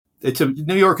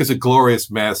New York is a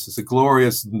glorious mess. It's a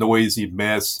glorious, noisy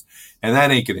mess, and that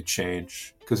ain't going to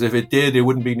change. Because if it did, it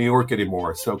wouldn't be New York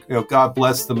anymore. So, God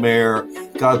bless the mayor.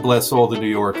 God bless all the New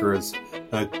Yorkers.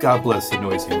 God bless the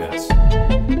noisy mess.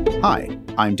 Hi,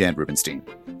 I'm Dan Rubenstein,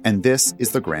 and this is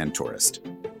The Grand Tourist.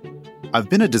 I've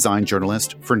been a design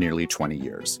journalist for nearly 20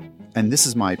 years, and this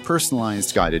is my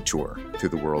personalized guided tour through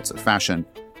the worlds of fashion,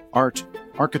 art,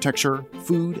 architecture,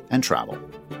 food, and travel.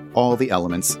 All the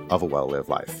elements of a well-lived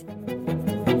life.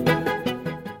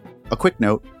 A quick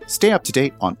note, stay up to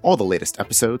date on all the latest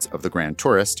episodes of The Grand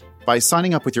Tourist by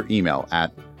signing up with your email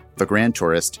at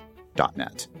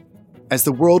thegrandtourist.net. As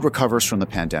the world recovers from the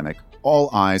pandemic, all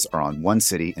eyes are on one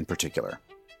city in particular,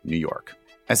 New York.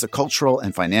 As a cultural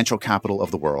and financial capital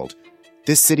of the world,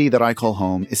 this city that I call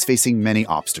home is facing many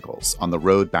obstacles on the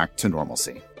road back to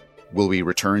normalcy. Will we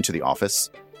return to the office?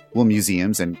 Will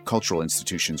museums and cultural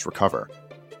institutions recover?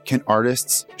 Can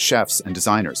artists, chefs, and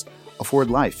designers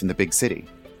afford life in the big city?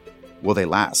 Will they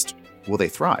last? Will they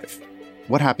thrive?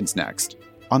 What happens next?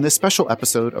 On this special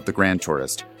episode of The Grand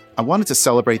Tourist, I wanted to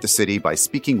celebrate the city by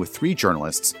speaking with 3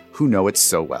 journalists who know it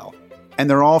so well. And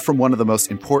they're all from one of the most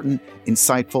important,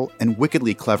 insightful, and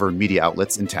wickedly clever media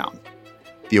outlets in town,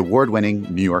 the award-winning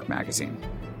New York Magazine.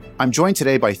 I'm joined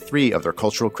today by 3 of their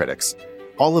cultural critics,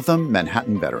 all of them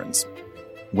Manhattan veterans.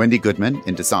 Wendy Goodman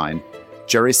in design,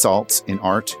 Jerry Saltz in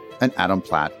art, and Adam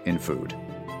Platt in food.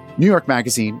 New York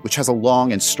Magazine, which has a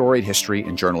long and storied history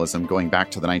in journalism going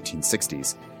back to the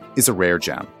 1960s, is a rare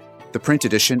gem. The print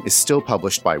edition is still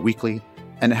published bi-weekly,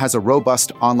 and it has a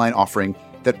robust online offering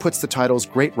that puts the title's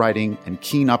great writing and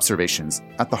keen observations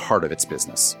at the heart of its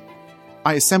business.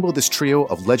 I assembled this trio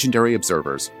of legendary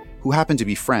observers who happen to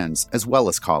be friends as well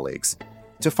as colleagues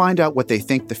to find out what they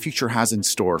think the future has in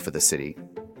store for the city,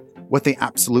 what they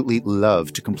absolutely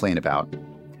love to complain about,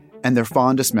 and their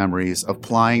fondest memories of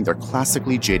plying their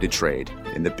classically jaded trade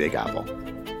in the Big Apple.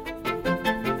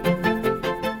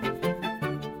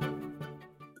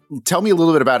 Tell me a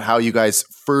little bit about how you guys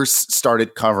first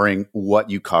started covering what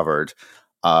you covered.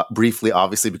 Briefly,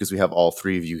 obviously, because we have all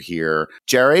 3 of you here.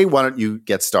 Jerry, why don't you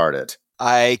get started?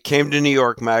 I came to New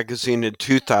York Magazine in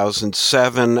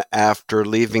 2007 after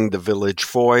leaving the Village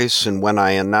Voice, and when I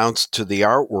announced to the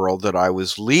art world that I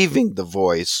was leaving the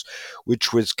Voice,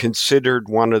 which was considered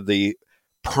one of the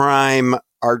prime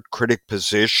art critic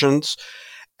positions,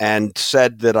 and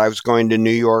said that I was going to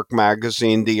New York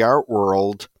Magazine, the art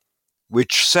world,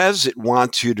 which says it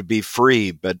wants you to be free,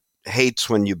 but hates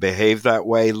when you behave that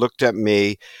way, looked at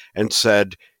me and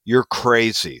said, "You're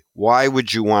crazy. Why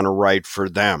would you want to write for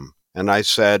them?" And I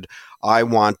said, "I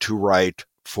want to write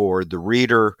for the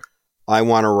reader. I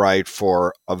want to write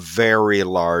for a very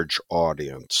large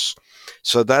audience."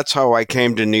 So that's how I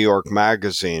came to New York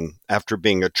Magazine after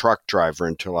being a truck driver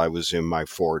until I was in my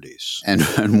 40s.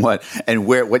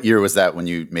 What year was that when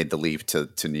you made the leap to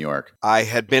New York? I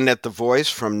had been at The Voice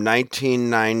from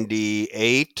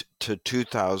 1998 to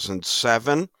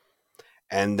 2007.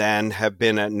 And then have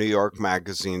been at New York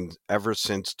Magazine ever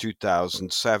since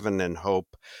 2007 and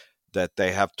hope that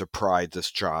they have to pry this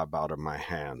job out of my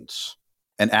hands.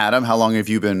 And Adam, how long have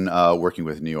you been working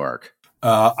with New York?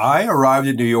 I arrived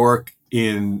in New York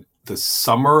in the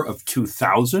summer of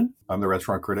 2000. I'm the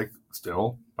restaurant critic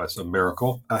still, by some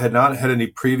miracle. I had not had any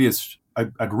previous...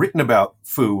 I'd written about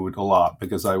food a lot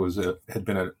because I had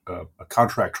been a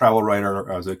contract travel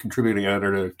writer. I was a contributing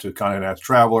editor to Condé Nast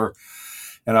Traveler.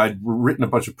 And I'd written a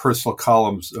bunch of personal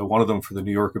columns, one of them for the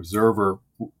New York Observer,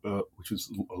 which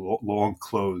was a long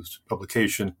closed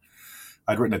publication.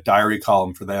 I'd written a diary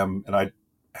column for them, and I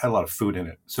had a lot of food in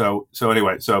it. So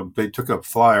they took a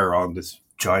flyer on this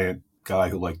giant guy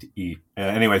who liked to eat.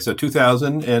 So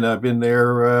 2000, and I've been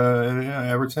there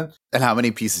ever since. And how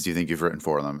many pieces do you think you've written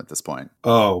for them at this point?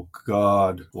 Oh,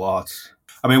 God, lots.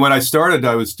 I mean, when I started,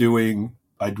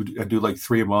 I'd do like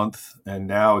 3 a month, and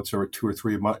now it's over 2 or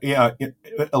 3 a month. Yeah,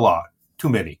 a lot. Too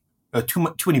many. Too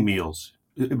many meals.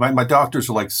 My doctors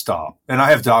are like, stop. And I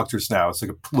have doctors now. It's like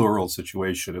a plural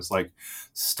situation. It's like,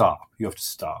 stop. You have to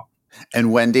stop.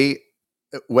 And Wendy,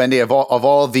 of all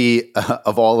of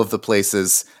the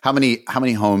places, how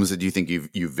many homes do you think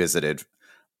you've visited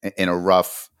in a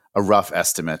rough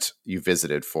estimate you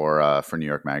visited for New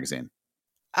York Magazine?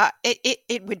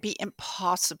 It would be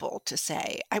impossible to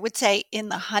say. I would say in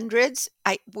the hundreds,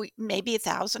 maybe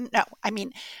 1,000. No, I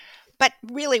mean, but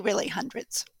really, really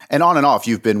hundreds. And on and off,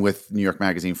 you've been with New York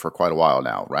Magazine for quite a while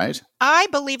now, right? I,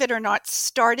 believe it or not,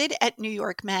 started at New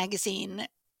York Magazine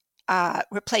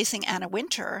replacing Anna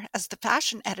Wintour as the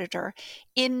fashion editor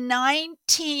in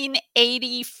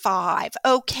 1985.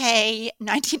 Okay,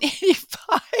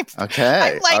 1985.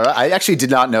 Okay. Like, all right. I actually did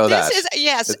not know that.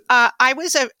 Yes.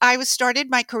 I started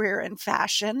my career in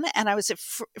fashion, and I was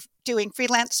doing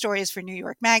freelance stories for New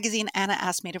York Magazine. Anna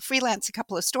asked me to freelance a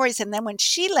couple of stories, and then when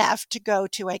she left to go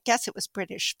to, I guess it was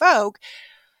British Vogue,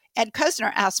 Ed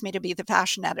Kozner asked me to be the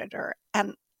fashion editor,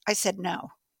 and I said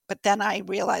no. But then I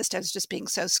realized I was just being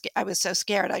I was so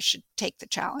scared I should take the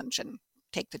challenge and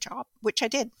take the job, which I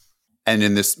did. And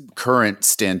in this current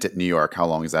stint at New York, how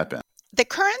long has that been? The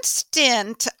current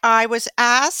stint, I was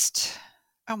asked,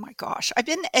 oh my gosh,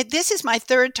 this is my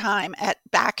third time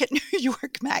back at New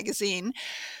York Magazine.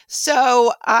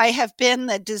 So I have been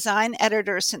the design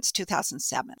editor since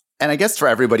 2007. And I guess for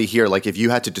everybody here, like if you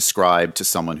had to describe to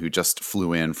someone who just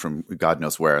flew in from God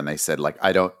knows where, and they said like,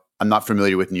 I'm not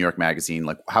familiar with New York Magazine.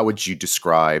 Like, how would you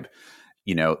describe,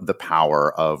 the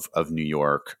power of New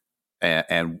York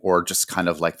and or just kind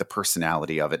of like the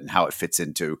personality of it and how it fits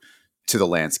into the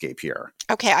landscape here?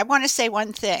 Okay, I want to say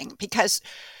one thing, because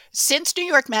since New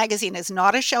York Magazine is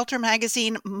not a shelter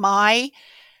magazine, my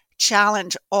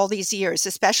challenge all these years,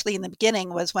 especially in the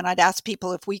beginning, was when I'd ask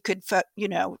people if we could,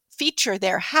 feature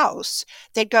their house,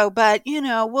 they'd go, but,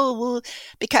 we'll,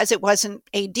 because it wasn't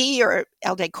AD or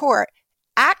Elle Decor.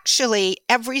 Actually,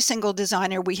 every single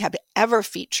designer we have ever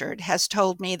featured has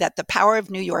told me that the power of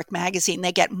New York Magazine,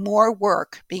 they get more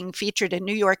work being featured in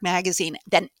New York Magazine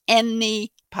than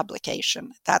any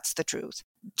publication. That's the truth.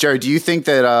 Jerry, do you think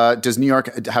that does New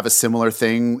York have a similar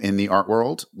thing in the art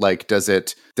world? Like, does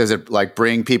it like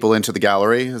bring people into the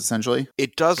gallery essentially?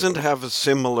 It doesn't have a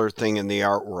similar thing in the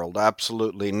art world.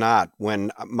 Absolutely not.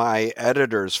 When my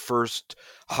editors first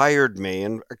hired me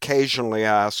and occasionally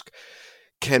ask,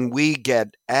 can we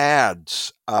get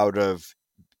ads out of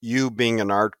you being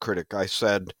an art critic? I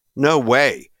said, no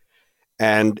way.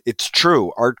 And it's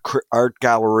true. Art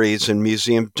galleries and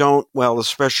museums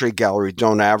especially gallery,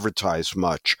 don't advertise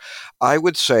much. I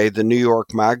would say the New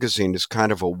York Magazine is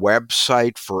kind of a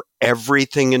website for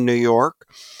everything in New York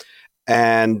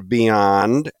and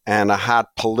beyond, and a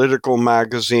hot political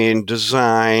magazine,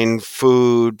 design,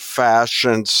 food,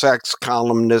 fashion, sex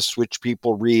columnists, which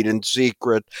people read in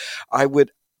secret. I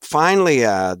would finally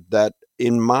add that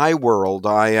in my world,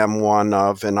 I am one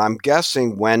of, and I'm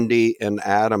guessing Wendy and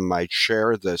Adam might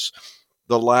share this,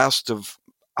 the last of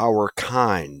our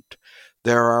kind.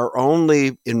 There are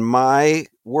only, in my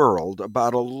world,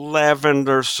 about 11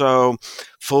 or so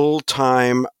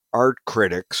full-time art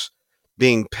critics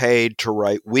being paid to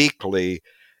write weekly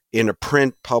in a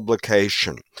print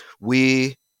publication.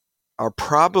 We are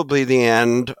probably the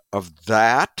end of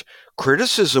that.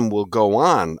 Criticism will go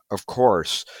on, of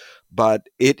course, but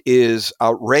it is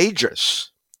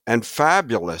outrageous and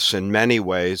fabulous in many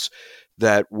ways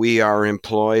that we are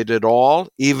employed at all,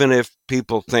 even if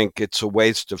people think it's a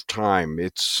waste of time.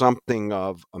 It's something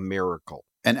of a miracle.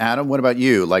 And Adam, what about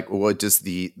you? Like, what does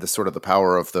the sort of the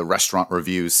power of the restaurant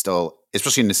reviews still,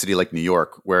 especially in a city like New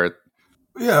York, where...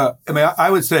 Yeah, I mean,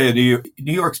 I would say New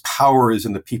York's power is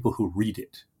in the people who read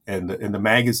it. And the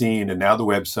magazine and now the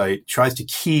website tries to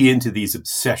key into these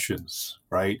obsessions,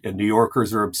 right? And New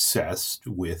Yorkers are obsessed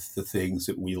with the things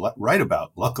that we write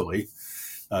about, luckily.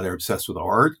 They're obsessed with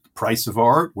art, the price of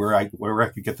art, where I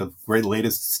could get the very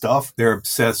latest stuff. They're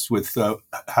obsessed with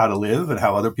how to live and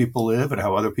how other people live and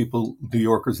how other people, New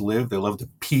Yorkers, live. They love to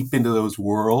peep into those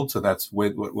worlds. So that's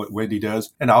what Wendy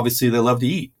does. And obviously they love to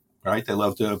eat. Right? They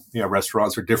love to,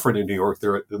 restaurants are different in New York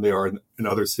than they are in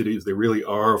other cities. They really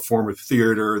are a form of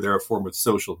theater. They're a form of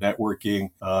social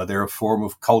networking. They're a form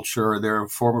of culture. They're a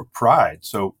form of pride.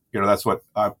 So, that's what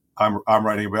I'm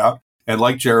writing about. And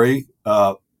like Jerry,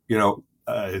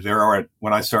 there are,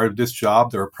 when I started this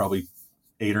job, there are probably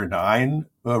 8 or 9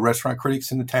 restaurant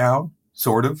critics in the town,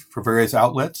 sort of, for various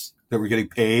outlets that were getting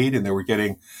paid, and they were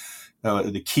getting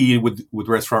the key with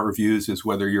restaurant reviews is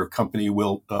whether your company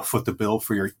will foot the bill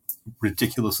for your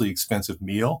ridiculously expensive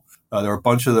meal. There are a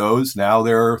bunch of those. Now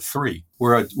there are 3.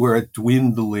 We're a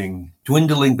dwindling,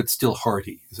 but still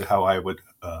hearty is how I would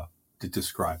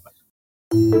describe it.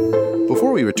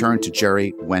 Before we return to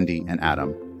Jerry, Wendy, and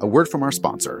Adam, a word from our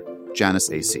sponsor,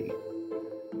 Janus AC.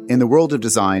 In the world of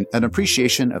design, an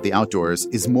appreciation of the outdoors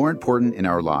is more important in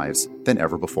our lives than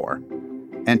ever before.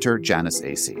 Enter Janus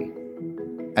AC.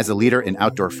 As a leader in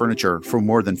outdoor furniture for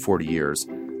more than 40 years,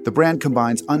 the brand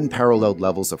combines unparalleled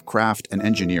levels of craft and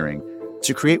engineering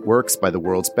to create works by the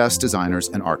world's best designers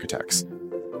and architects,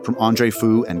 from André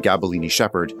Fu and Gabellini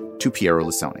Shepherd to Piero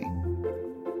Lissoni.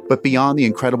 But beyond the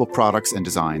incredible products and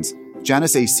designs,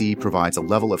 Janus AC provides a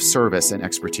level of service and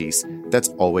expertise that's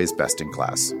always best in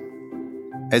class.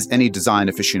 As any design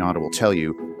aficionado will tell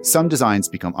you, some designs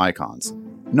become icons,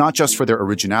 not just for their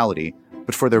originality,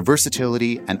 but for their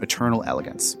versatility and eternal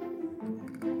elegance.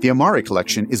 The Amari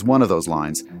collection is one of those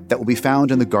lines that will be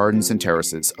found in the gardens and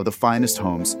terraces of the finest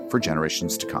homes for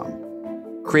generations to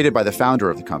come. Created by the founder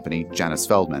of the company, Janice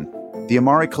Feldman, the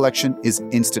Amari collection is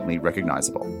instantly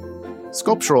recognizable.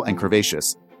 Sculptural and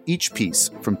curvaceous, each piece,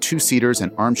 from two-seaters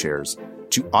and armchairs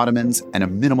to ottomans and a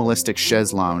minimalistic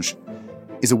chaise lounge,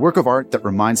 is a work of art that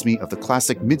reminds me of the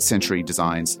classic mid-century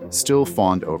designs still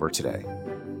fawned over today.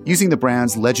 Using the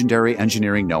brand's legendary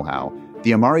engineering know-how,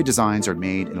 the Amari designs are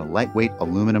made in a lightweight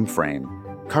aluminum frame,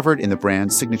 covered in the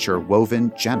brand's signature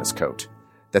woven Janice coat,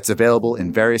 that's available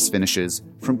in various finishes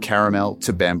from caramel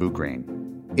to bamboo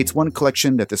green. It's one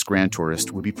collection that this grand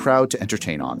tourist would be proud to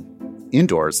entertain on,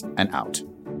 indoors and out.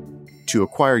 To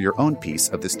acquire your own piece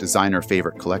of this designer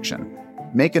favorite collection,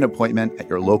 make an appointment at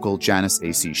your local Janus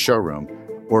AC showroom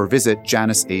or visit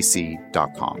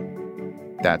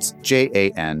janusetcie.com. That's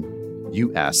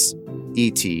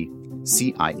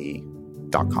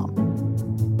JANUSETCIE.com.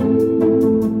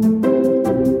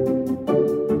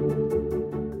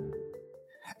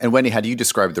 And Wendy, how do you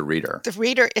describe the reader? The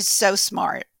reader is so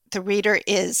smart. The reader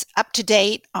is up to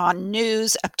date on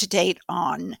news, up to date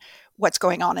on what's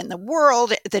going on in the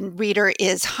world. The reader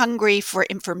is hungry for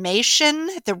information.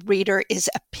 The reader is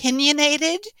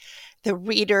opinionated. The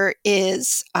reader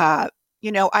is, I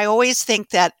always think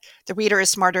that the reader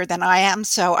is smarter than I am.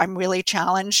 So I'm really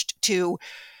challenged to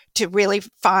really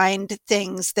find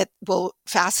things that will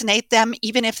fascinate them,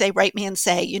 even if they write me and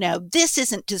say, this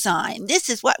isn't design. This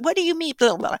is what do you mean?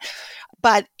 Blah, blah.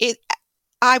 But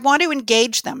I want to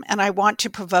engage them and I want to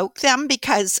provoke them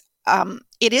because I'm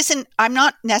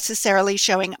not necessarily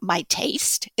showing my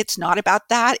taste. It's not about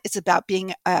that. It's about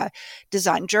being a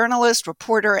design journalist,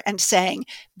 reporter, and saying,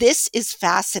 this is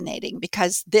fascinating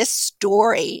because this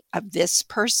story of this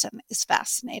person is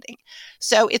fascinating.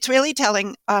 So it's really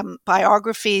telling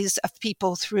biographies of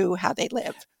people through how they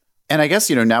live. And I guess,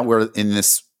 now we're in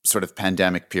this sort of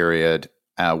pandemic period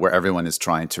where everyone is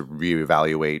trying to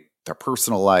reevaluate their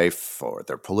personal life or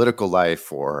their political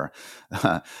life or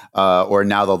now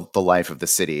the life of the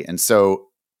city. And so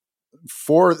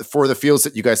for the fields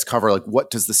that you guys cover, like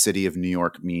what does the city of New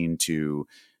York mean to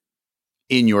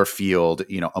in your field,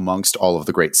 amongst all of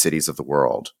the great cities of the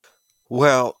world?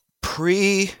 Well,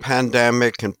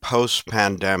 pre-pandemic and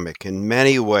post-pandemic, in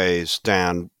many ways,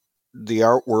 Dan, the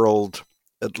art world,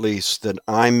 at least that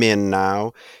I'm in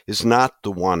now, is not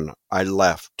the one I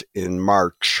left in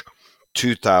March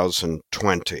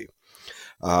 2020.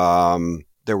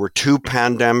 There were two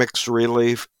pandemics,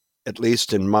 really, at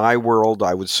least in my world,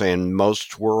 I would say in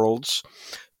most worlds.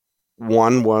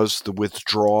 One was the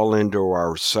withdrawal into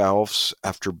ourselves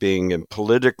after being in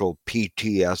political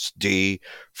PTSD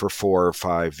for 4 or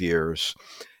 5 years.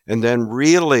 And then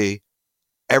really,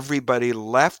 everybody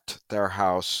left their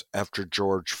house after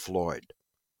George Floyd.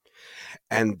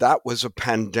 And that was a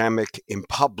pandemic in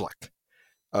public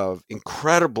of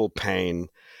incredible pain,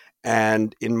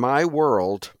 and in my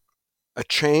world, a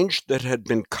change that had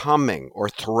been coming or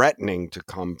threatening to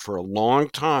come for a long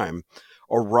time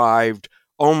arrived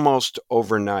almost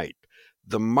overnight.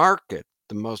 The market,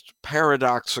 the most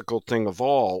paradoxical thing of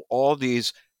all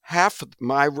these, half of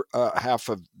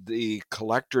the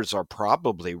collectors are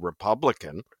probably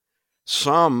Republican,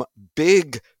 some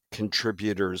big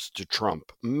contributors to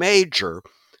Trump,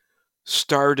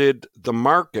 started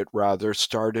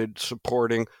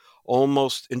supporting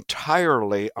almost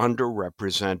entirely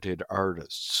underrepresented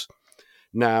artists.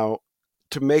 Now,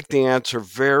 to make the answer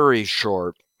very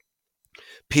short,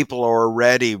 people are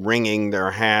already wringing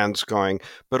their hands going,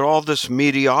 but all this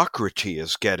mediocrity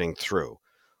is getting through.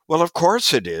 Well, of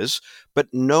course it is,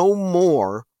 but no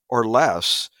more or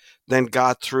less than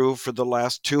got through for the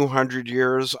last 200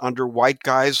 years under white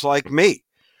guys like me.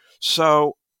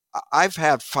 So I've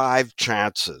had 5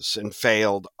 chances and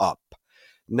failed up.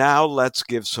 Now let's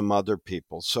give some other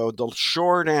people. So the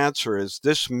short answer is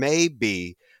this may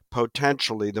be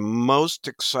potentially the most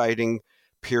exciting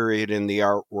period in the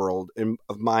art world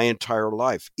of my entire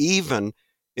life, even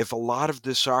if a lot of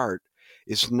this art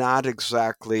is not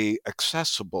exactly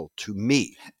accessible to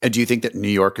me. And do you think that New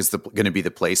York is going to be the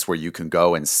place where you can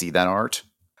go and see that art?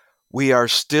 We are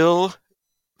still,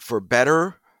 for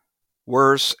better,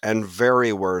 worse, and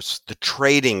very worse, the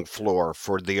trading floor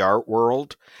for the art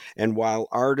world. And while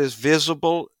art is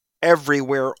visible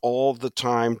everywhere all the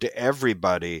time to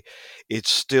everybody,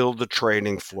 it's still the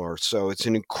trading floor. So it's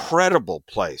an incredible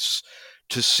place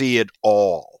to see it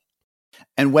all.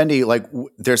 And Wendy,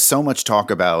 there's so much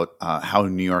talk about how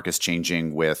New York is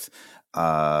changing with,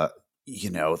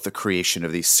 the creation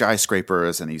of these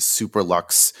skyscrapers and these super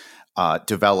luxe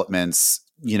developments,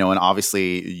 and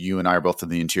obviously you and I are both in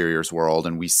the interiors world,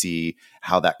 and we see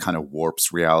how that kind of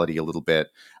warps reality a little bit.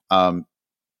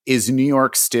 Is New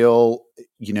York still,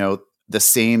 the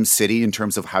same city in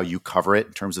terms of how you cover it,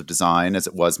 in terms of design, as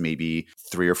it was maybe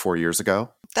 3 or 4 years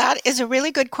ago? That is a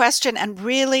really good question. And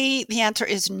really, the answer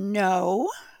is no.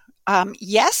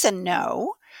 Yes and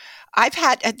no. I've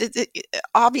had,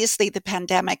 obviously, the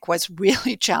pandemic was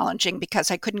really challenging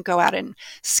because I couldn't go out and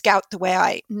scout the way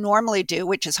I normally do,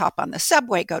 which is hop on the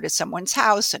subway, go to someone's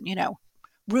house and,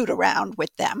 root around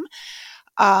with them.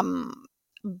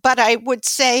 But I would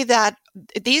say that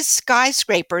these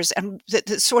skyscrapers and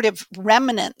the sort of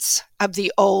remnants of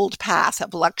the old path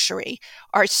of luxury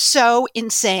are so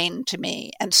insane to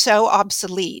me and so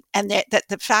obsolete. And that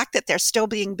the fact that they're still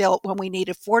being built when we need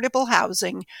affordable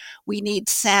housing, we need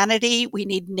sanity, we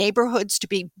need neighborhoods to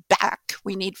be back,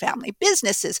 we need family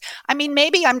businesses. I mean,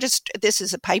 maybe this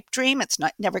is a pipe dream. It's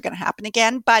never going to happen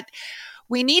again, but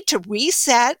we need to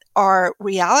reset our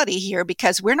reality here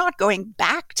because we're not going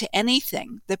back to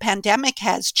anything. The pandemic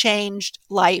has changed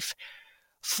life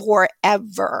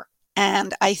forever.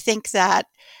 And I think that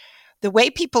the way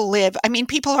people live,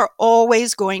 people are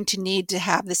always going to need to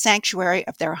have the sanctuary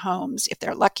of their homes if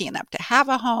they're lucky enough to have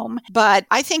a home. But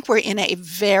I think we're in a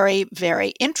very,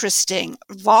 very interesting,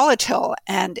 volatile,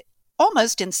 and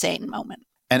almost insane moment.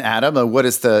 And Adam, what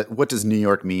does New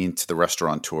York mean to the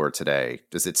restaurateur today?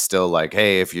 Does it still like,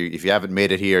 hey, if you haven't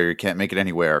made it here, you can't make it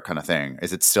anywhere kind of thing?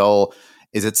 Is it still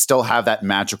have that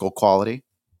magical quality?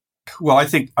 Well, I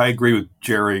think I agree with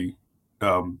Jerry.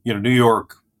 New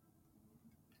York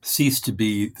ceased to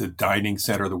be the dining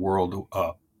center of the world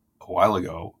a while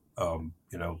ago.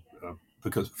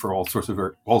 Because for all sorts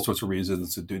of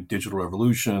reasons, the digital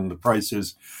revolution, the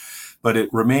prices, but it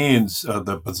remains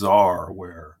the bazaar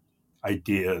where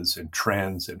ideas and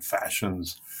trends and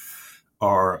fashions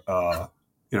are,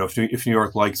 if New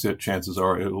York likes it, chances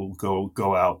are it will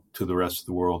go out to the rest of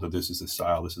the world that this is the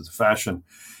style, this is the fashion.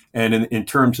 And in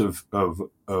terms of the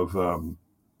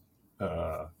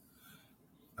COVID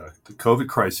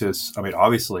crisis,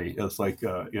 obviously it's like,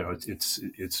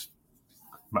 it's.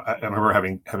 I remember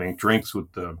having drinks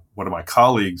with one of my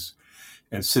colleagues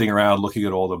and sitting around looking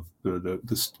at all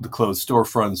the closed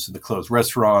storefronts and the closed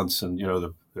restaurants and,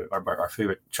 our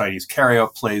favorite Chinese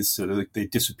carryout place. They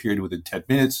disappeared within 10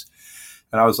 minutes.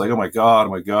 And I was like, oh my God,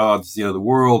 it's the end of the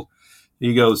world. And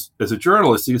he goes, as a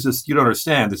journalist, he says, you don't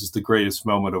understand. This is the greatest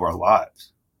moment of our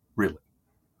lives, really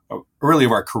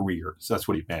of our careers. That's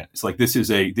what he meant. It's like, this is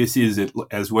it,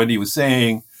 as Wendy was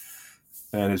saying,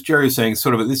 and as Jerry was saying,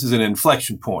 this is an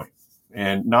inflection point.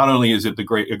 And not only is it a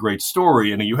great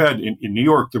story, and you had in New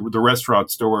York, the restaurant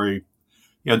story,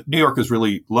 New Yorkers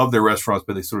really loved their restaurants,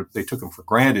 but they took them for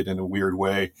granted in a weird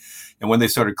way. And when they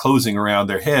started closing around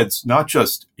their heads, not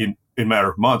just in a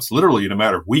matter of months, literally in a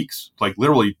matter of weeks, like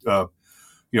literally,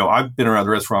 I've been around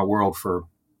the restaurant world for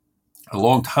a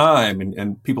long time,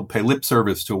 and people pay lip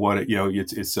service to what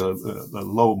it's the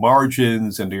low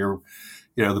margins, and you're,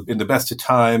 in the best of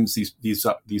times,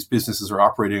 these businesses are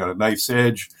operating on a knife's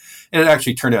edge, and it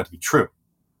actually turned out to be true.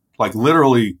 Like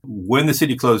literally, when the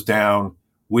city closed down,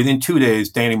 within 2 days,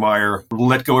 Danny Meyer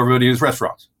let go everybody in his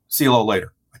restaurants. See you all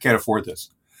later. I can't afford this.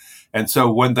 And so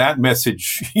when that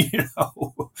message,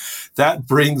 that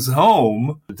brings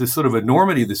home the sort of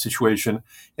enormity of the situation.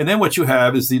 And then what you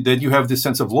have is that you have this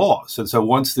sense of loss. And so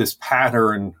once this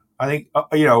pattern, I think,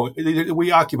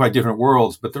 we occupy different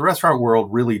worlds, but the restaurant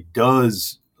world really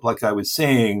does, like I was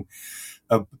saying,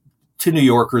 to New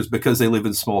Yorkers, because they live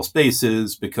in small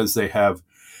spaces, because they have,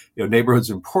 neighborhoods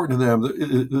are important to them.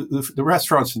 The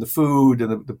restaurants and the food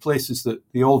and the places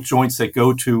the old joints they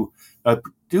go to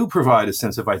do provide a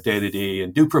sense of identity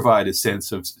and do provide a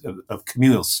sense of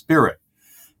communal spirit.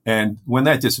 And when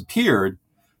that disappeared,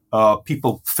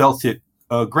 people felt it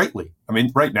greatly.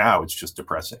 Right now it's just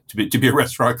depressing to be a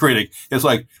restaurant critic. It's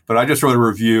like, but I just wrote a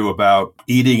review about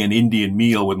eating an Indian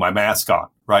meal with my mask on,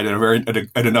 right?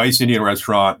 At a nice Indian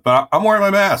restaurant, but I'm wearing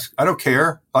my mask. I don't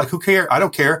care. Like, who cares? I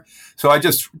don't care. So I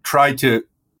just tried to.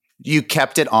 You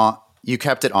kept it on. You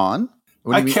kept it on.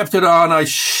 I kept it on. I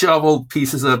shoveled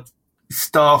pieces of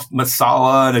stuffed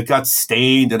masala, and it got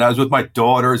stained. And I was with my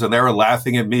daughters, and they were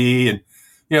laughing at me. And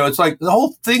it's like the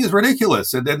whole thing is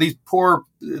ridiculous. And then these poor,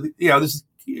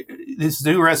 this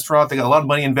new restaurant, they got a lot of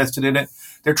money invested in it.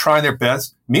 They're trying their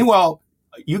best. Meanwhile,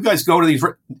 you guys go to these,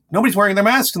 nobody's wearing their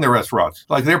masks in their restaurants.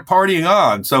 Like, they're partying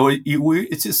on. So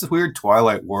it's just this weird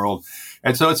twilight world.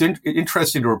 And so it's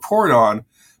interesting to report on,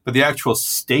 but the actual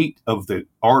state of the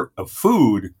art of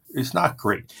food is not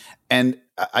great. And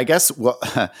I guess,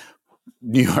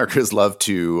 New Yorkers love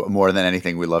to, more than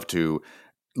anything, we love to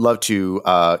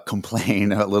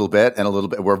complain a little bit.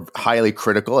 We're highly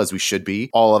critical, as we should be,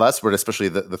 all of us, but especially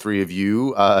the three of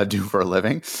you do for a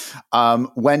living.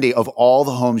 Wendy, of all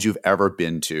the homes you've ever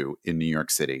been to in New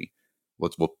York City,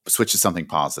 we'll switch to something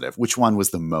positive. Which one was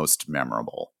the most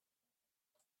memorable?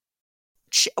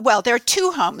 Well, there are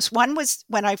two homes. One was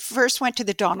when I first went to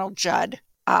the Donald Judd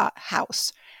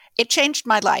house. It changed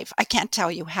my life. I can't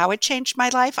tell you how it changed my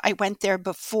life. I went there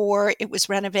before it was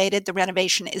renovated. The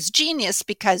renovation is genius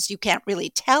because you can't really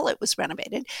tell it was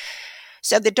renovated.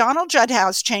 So the Donald Judd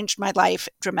house changed my life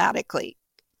dramatically.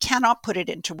 Cannot put it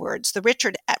into words. The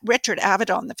Richard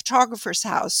Avedon, the photographer's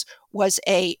house, was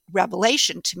a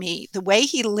revelation to me. The way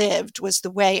he lived was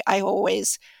the way I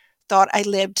always thought I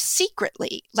lived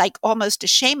secretly, like almost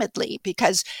ashamedly,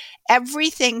 because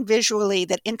everything visually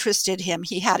that interested him,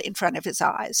 he had in front of his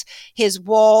eyes. His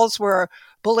walls were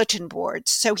bulletin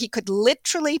boards, so he could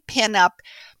literally pin up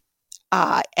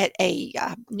a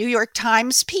New York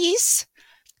Times piece,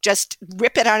 just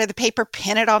rip it out of the paper,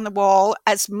 pin it on the wall,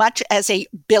 as much as a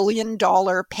 $1 billion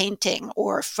painting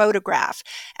or photograph.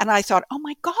 And I thought, oh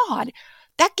my God,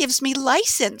 that gives me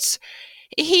license.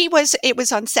 It was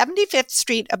on 75th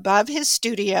Street above his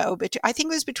studio, but I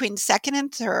think it was between 2nd and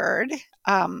 3rd,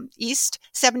 East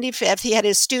 75th. He had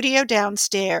his studio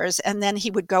downstairs, and then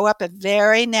he would go up a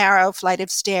very narrow flight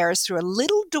of stairs through a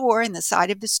little door in the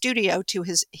side of the studio to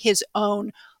his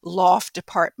own loft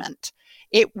apartment.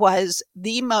 It was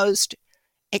the most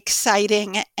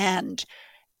exciting and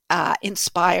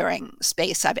inspiring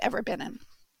space I've ever been in.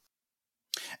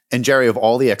 And Jerry, of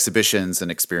all the exhibitions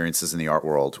and experiences in the art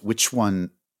world, which one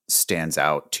stands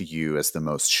out to you as the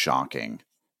most shocking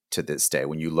to this day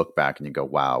when you look back and you go,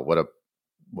 wow, what a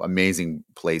amazing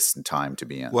place and time to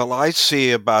be in? Well, I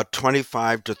see about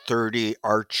 25 to 30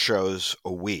 art shows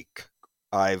a week.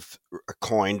 I've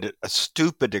coined a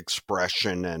stupid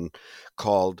expression and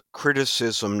called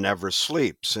criticism never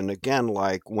sleeps. And again,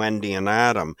 like Wendy and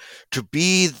Adam, to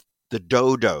be the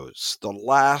dodos, the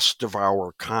last of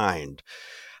our kind,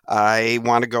 I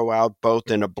want to go out both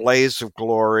in a blaze of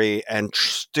glory and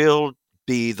still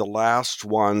be the last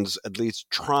ones, at least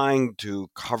trying to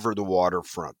cover the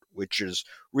waterfront, which is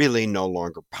really no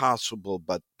longer possible,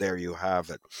 but there you have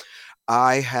it.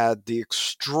 I had the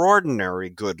extraordinary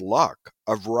good luck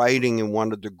of writing in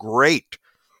one of the great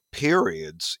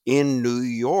periods in New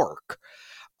York,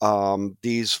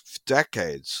 these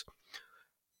decades.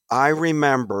 I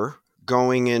remember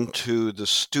going into the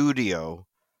studio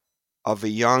of a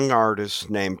young artist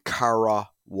named Kara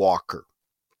Walker,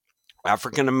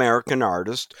 African-American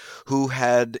artist who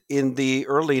had, in the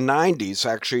early 90s,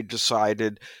 actually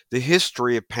decided the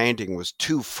history of painting was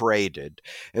too freighted.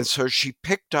 And so she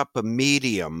picked up a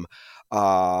medium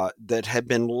that had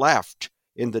been left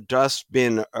in the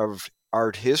dustbin of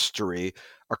art history,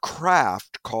 a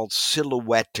craft called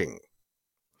silhouetting.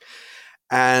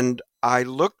 And I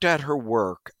looked at her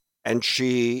work, and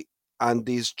she, on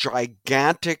these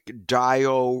gigantic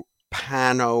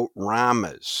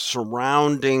panoramas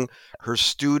surrounding her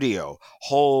studio,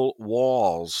 whole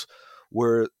walls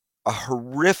were a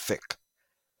horrific,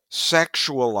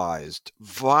 sexualized,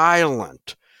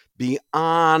 violent,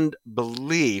 beyond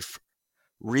belief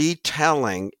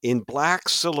retelling in black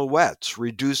silhouettes,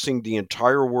 reducing the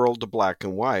entire world to black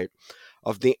and white,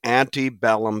 of the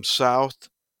antebellum South,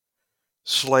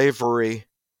 slavery,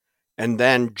 and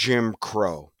then Jim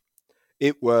Crow.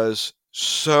 It was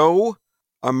so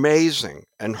amazing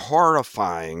and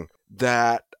horrifying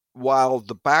that while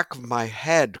the back of my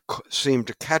head seemed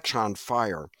to catch on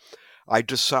fire, I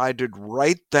decided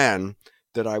right then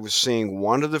that I was seeing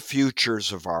one of the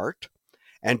futures of art,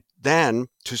 and then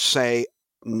to say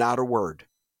not a word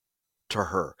to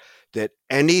her, that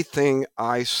anything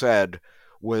I said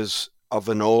was of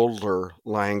an older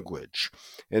language.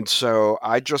 And so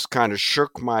I just kind of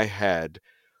shook my head,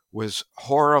 was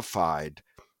horrified,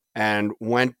 and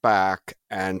went back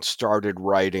and started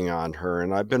writing on her.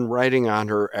 And I've been writing on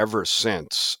her ever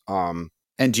since. And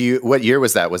what year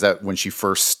was that? Was that when she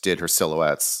first did her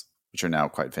silhouettes, which are now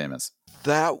quite famous?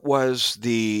 That was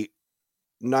the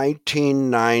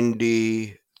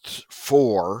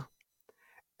 1994.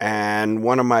 And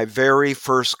one of my very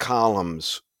first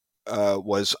columns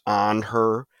was on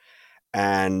her.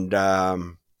 And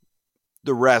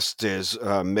the rest is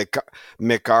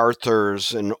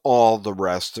MacArthur's and all the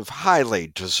rest of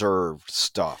highly deserved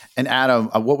stuff. And Adam,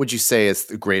 what would you say is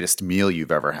the greatest meal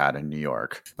you've ever had in New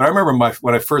York? But I remember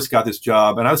when I first got this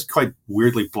job, and I was quite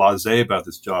weirdly blasé about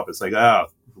this job. It's like,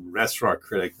 restaurant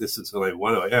critic, this is like,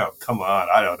 come on,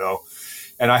 I don't know.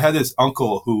 And I had this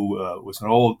uncle who was an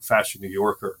old-fashioned New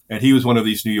Yorker, and he was one of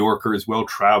these New Yorkers,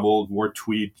 well-traveled, wore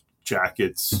tweed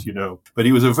jackets, but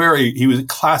he was a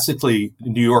classically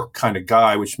New York kind of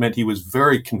guy, which meant he was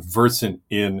very conversant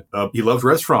he loved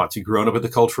restaurants. He'd grown up at the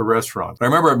culture of restaurants. I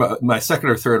remember my second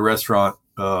or third restaurant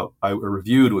I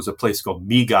reviewed was a place called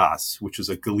Migas, which is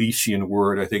a Galician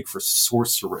word, I think, for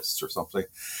sorceress or something.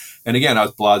 And again, I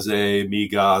was blasé,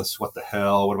 Migas, what the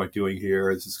hell? What am I doing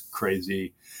here? This is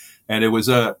crazy. And it was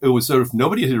sort of,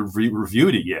 nobody had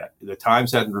reviewed it yet. The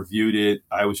Times hadn't reviewed it.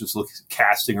 I was just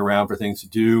casting around for things to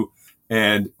do.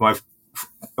 And my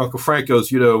Uncle Frank goes,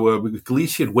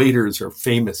 Galician waiters are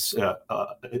famous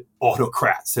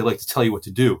autocrats. They like to tell you what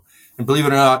to do. And believe it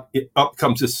or not, up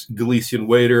comes this Galician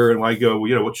waiter, and I go,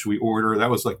 what should we order? That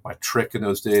was like my trick in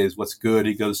those days. What's good?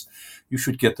 He goes, you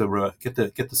should get the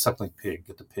suckling pig.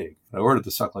 Get the pig. And I ordered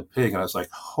the suckling pig, and I was like,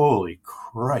 holy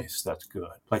Christ, that's good.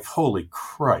 Like, holy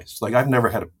Christ. Like, I've never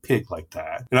had a pig like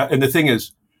that. And the thing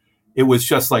is, it was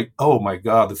just like, oh my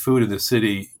God, the food in the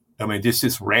city. I mean, just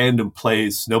this random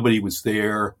place. Nobody was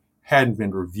there, hadn't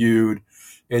been reviewed,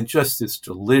 and just this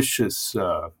delicious,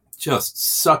 just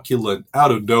succulent,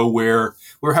 out of nowhere.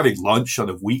 We're having lunch on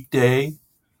a weekday,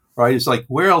 right? It's like,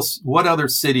 where else, what other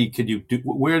city can you do?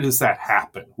 Where does that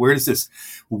happen? Where does this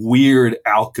weird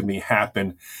alchemy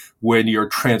happen when you're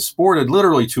transported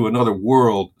literally to another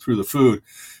world through the food?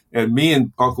 And me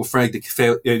and Uncle Frank, it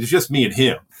was just me and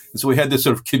him. And so we had this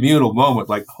sort of communal moment,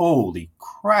 like, holy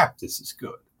crap, this is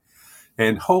good.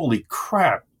 And holy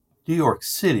crap, New York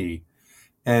City,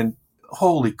 and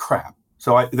holy crap.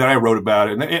 So then I wrote about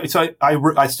it. And so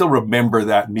I still remember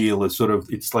that meal as sort of,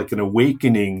 it's like an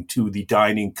awakening to the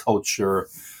dining culture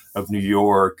of New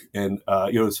York. And,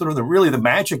 sort of the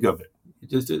magic of it.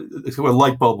 It's a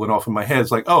light bulb went off in my head.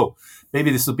 It's like, oh, maybe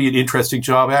this will be an interesting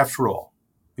job after all.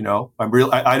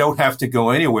 I don't have to go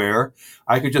anywhere.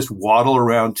 I could just waddle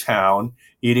around town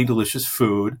eating delicious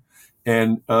food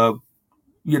and,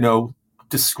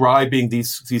 describing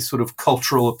these sort of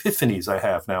cultural epiphanies I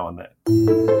have now and then.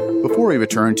 Before we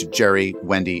return to Jerry,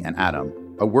 Wendy, and Adam,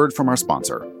 a word from our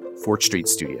sponsor, Fort Street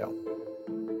Studio.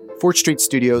 Fort Street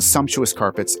Studio's sumptuous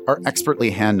carpets are expertly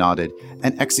hand-knotted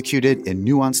and executed in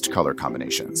nuanced color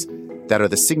combinations that are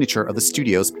the signature of the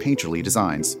studio's painterly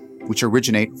designs, which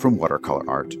originate from watercolor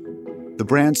art. The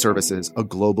brand services a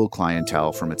global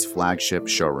clientele from its flagship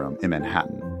showroom in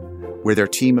Manhattan, where their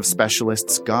team of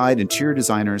specialists guide interior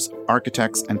designers,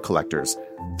 architects, and collectors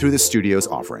through the studio's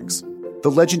offerings.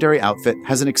 The legendary outfit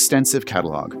has an extensive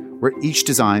catalog where each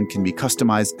design can be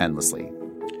customized endlessly.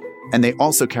 And they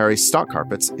also carry stock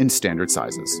carpets in standard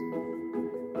sizes.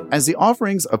 As the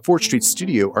offerings of Fort Street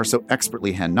Studio are so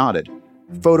expertly hand-knotted,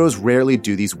 photos rarely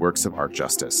do these works of art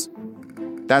justice.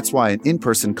 That's why an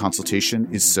in-person consultation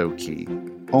is so key.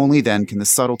 Only then can the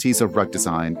subtleties of rug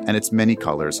design and its many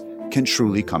colors can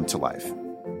truly come to life.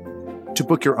 To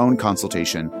book your own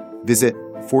consultation, visit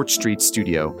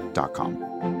fortstreetstudio.com.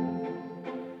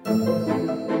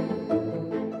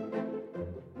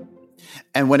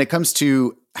 And when it comes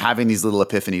to having these little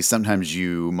epiphanies, sometimes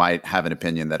you might have an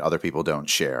opinion that other people don't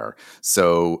share.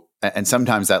 So, and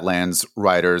sometimes that lands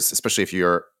writers, especially if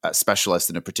you're a specialist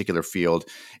in a particular field,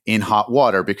 in hot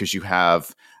water because you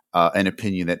have an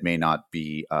opinion that may not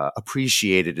be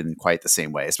appreciated in quite the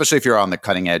same way, especially if you're on the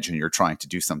cutting edge and you're trying to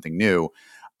do something new.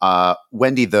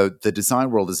 Wendy, the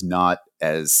design world is not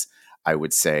as, I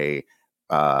would say,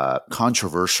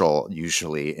 controversial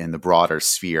usually in the broader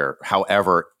sphere.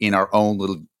 However, in our own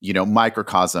little,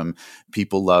 microcosm,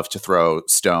 people love to throw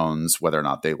stones, whether or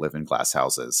not they live in glass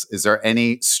houses. Is there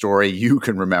any story you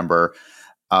can remember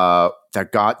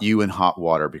that got you in hot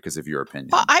water because of your opinion?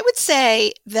 Well, I would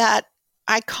say that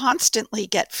I constantly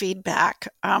get feedback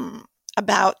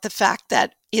about the fact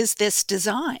that, is this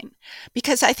design?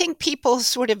 Because I think people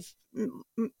sort of,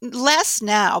 less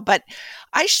now, but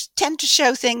I tend to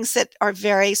show things that are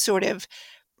very sort of,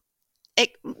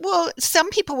 some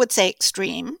people would say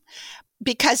extreme,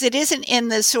 because it isn't in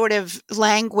the sort of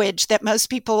language that most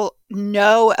people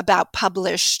know about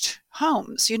published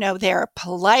homes. They're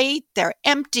polite, they're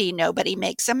empty, nobody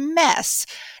makes a mess,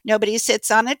 nobody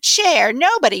sits on a chair,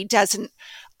 nobody doesn't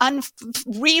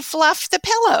refluff the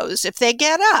pillows if they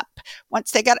get up.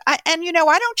 Once they get, I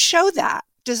don't show that.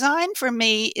 Design for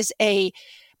me is a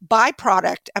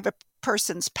byproduct of a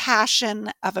person's passion,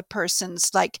 of a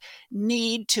person's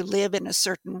need to live in a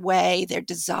certain way, their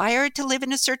desire to live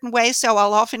in a certain way. So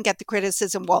I'll often get the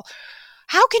criticism, well,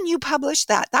 how can you publish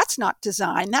that? That's not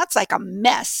design. That's like a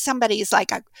mess. Somebody's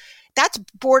that's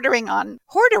bordering on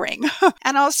hoarding.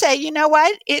 And I'll say, you know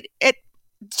what?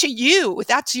 to you,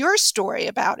 that's your story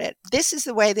about it. This is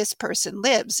the way this person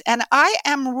lives. And I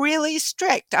am really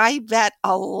strict. I vet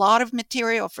a lot of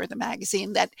material for the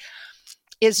magazine that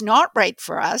is not right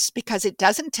for us because it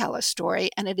doesn't tell a story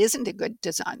and it isn't a good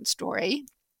design story.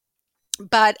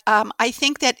 But I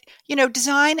think that,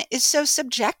 design is so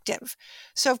subjective.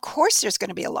 So, of course, there's going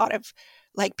to be a lot of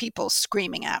people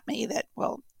screaming at me that,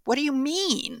 well, what do you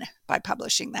mean by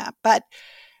publishing that? But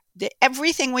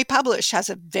everything we publish has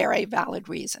a very valid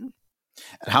reason.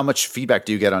 And how much feedback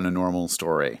do you get on a normal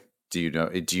story? Do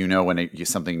you know when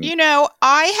something...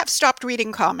 I have stopped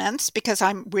reading comments because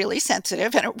I'm really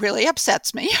sensitive and it really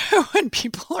upsets me when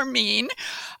people are mean.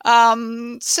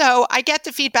 So I get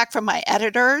the feedback from my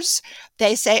editors.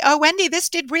 They say, oh, Wendy, this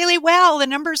did really well. The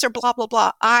numbers are blah, blah,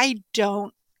 blah. I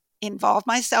don't involve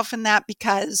myself in that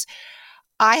because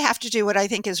I have to do what I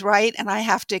think is right. And I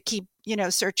have to keep,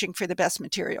 searching for the best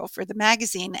material for the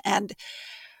magazine. And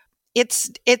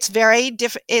it's very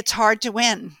it's hard to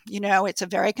win. It's a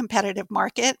very competitive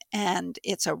market and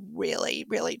it's a really,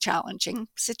 really challenging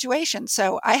situation.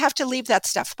 So I have to leave that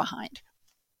stuff behind.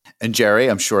 And Jerry,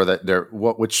 I'm sure that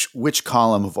which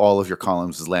column of all of your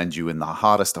columns land you in the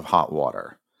hottest of hot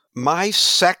water? My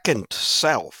second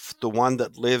self, the one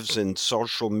that lives in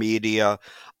social media,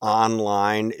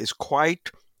 online, is quite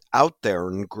out there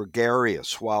and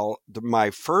gregarious, while my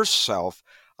first self,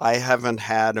 I haven't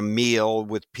had a meal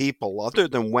with people other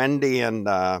than Wendy and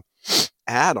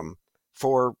Adam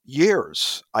for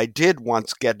years. I did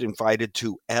once get invited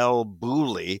to El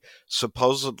Bulli,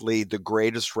 supposedly the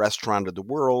greatest restaurant in the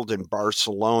world in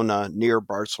Barcelona, near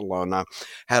Barcelona,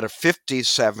 had a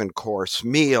 57-course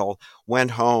meal,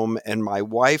 went home, and my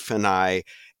wife and I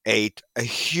ate a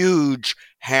huge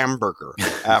hamburger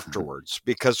afterwards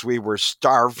because we were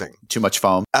starving. Too much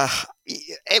foam?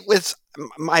 It was,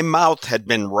 my mouth had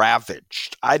been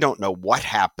ravaged. I don't know what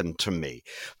happened to me.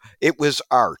 It was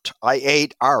art. I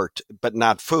ate art, but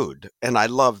not food, and I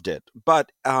loved it.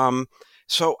 But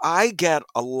so I get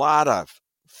a lot of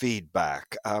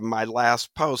feedback. My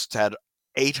last post had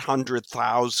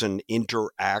 800,000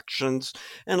 interactions,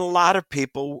 and a lot of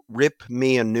people rip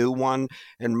me a new one.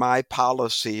 And my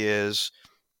policy is,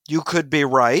 you could be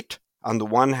right on the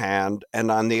one hand, and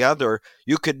on the other,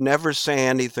 you could never say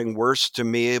anything worse to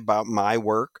me about my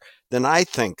work than I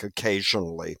think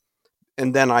occasionally.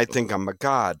 And then I think I'm a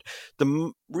god.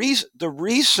 The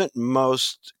recent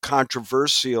most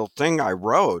controversial thing I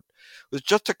wrote was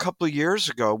just a couple of years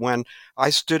ago when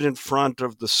I stood in front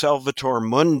of the Salvator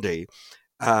Mundi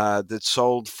that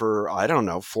sold for, I don't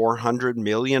know, $400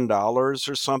 million or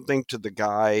something to the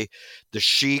guy, the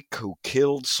sheik who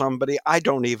killed somebody. I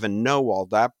don't even know all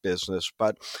that business,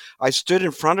 but I stood in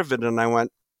front of it and I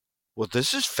went, well,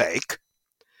 this is fake.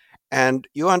 And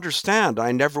you understand,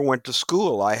 I never went to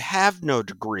school. I have no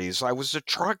degrees. I was a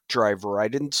truck driver. I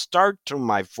didn't start till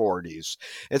my 40s.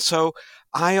 And so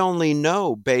I only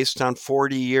know based on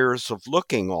 40 years of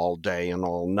looking all day and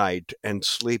all night and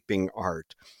sleeping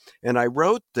art. And I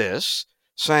wrote this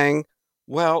saying,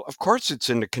 well, of course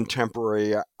it's in a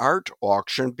contemporary art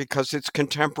auction because it's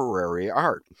contemporary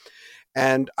art.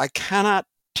 And I cannot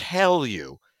tell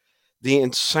you the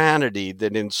insanity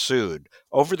that ensued.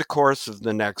 Over the course of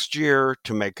the next year,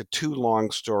 to make a too long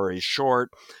story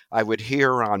short, I would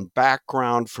hear on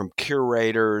background from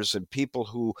curators and people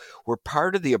who were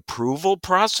part of the approval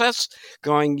process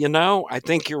going, I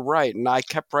think you're right. And I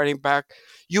kept writing back,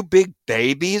 you big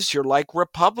babies, you're like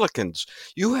Republicans.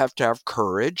 You have to have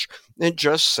courage and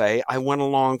just say, I went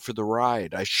along for the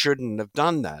ride. I shouldn't have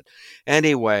done that.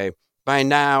 Anyway, by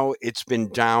now it's been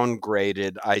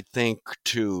downgraded, I think,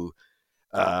 to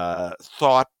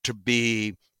thought to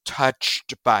be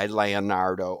touched by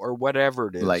Leonardo or whatever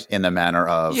it is. Like in the manner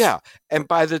of... Yeah. And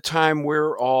by the time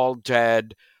we're all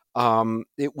dead,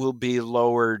 it will be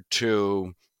lowered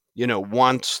to,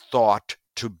 once thought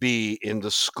to be in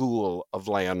the school of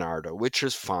Leonardo, which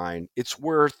is fine. It's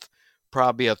worth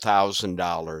probably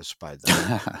 $1,000 by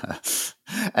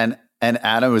then. And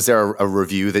Adam, is there a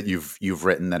review that you've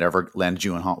written that ever landed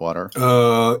you in hot water?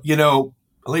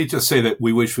 Let me just say that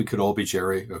we wish we could all be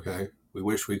Jerry, okay? We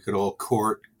wish we could all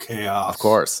court chaos. Of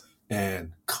course.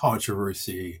 And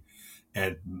controversy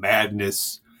and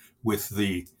madness with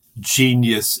the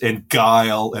genius and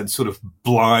guile and sort of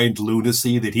blind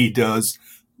lunacy that he does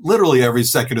literally every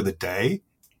second of the day.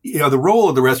 The role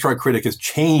of the restaurant critic has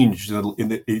changed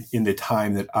in the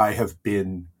time that I have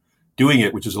been doing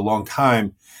it, which is a long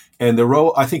time. And the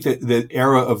role, I think that the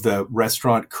era of the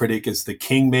restaurant critic as the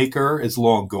kingmaker is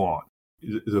long gone.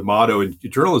 The motto in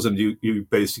journalism, you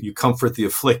comfort the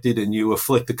afflicted and you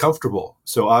afflict the comfortable.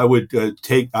 So I would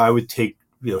take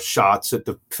shots at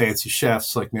the fancy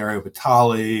chefs like Mario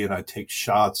Batali, and I'd take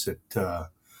shots at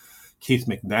Keith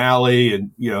McNally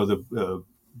and, the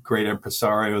great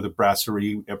impresario, the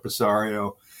Brasserie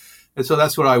impresario. And so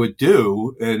that's what I would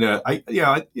do. And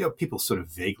people sort of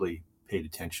vaguely paid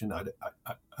attention.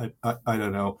 I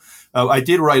don't know. I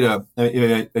did write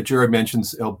Jared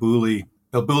mentions El Bulli.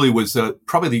 El Bulli was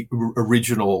probably the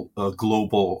original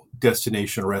global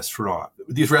destination restaurant.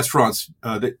 These restaurants,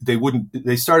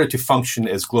 they started to function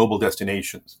as global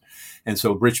destinations. And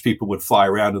so rich people would fly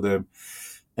around to them.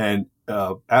 And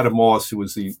Adam Moss, who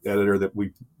was the editor that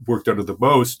we worked under the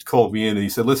most, called me in and he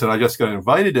said, listen, I just got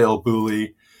invited to El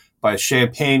Bulli by a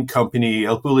champagne company.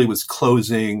 El Bulli was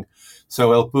closing.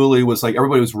 So El Bulli was like,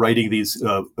 everybody was writing these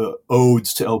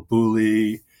odes to El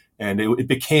Bulli. And it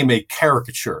became a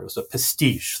caricature. It was a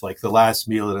pastiche, like the last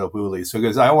meal at El Bulli. So he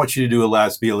goes, I want you to do a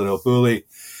last meal at El Bulli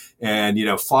and,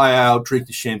 fly out, drink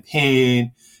the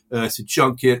champagne. It's a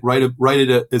junket, write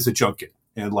it as a junket.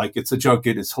 And like, it's a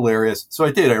junket, it's hilarious. So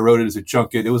I did. I wrote it as a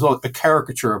junket. It was a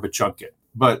caricature of a junket.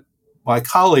 But my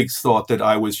colleagues thought that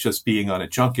I was just being on a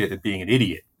junket and being an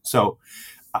idiot. So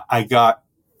I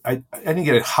didn't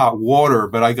get hot water,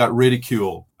 but I got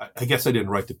ridiculed. I guess I didn't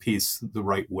write the piece the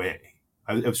right way.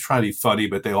 I was trying to be funny,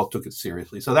 but they all took it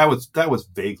seriously. So that was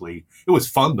vaguely, it was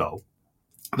fun though.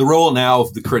 The role now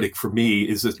of the critic for me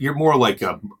is that you're more like,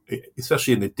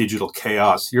 especially in the digital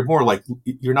chaos, you're more like,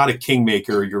 you're not a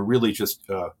kingmaker. You're really just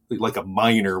like a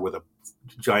miner with a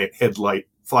giant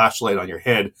flashlight on your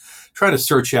head, trying to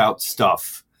search out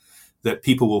stuff that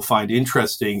people will find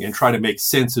interesting and try to make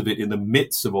sense of it in the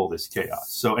midst of all this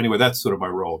chaos. So anyway, that's sort of my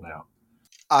role now.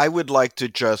 I would like to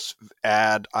just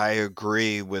add, I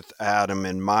agree with Adam.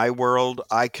 In my world,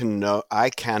 I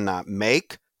cannot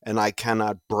make and I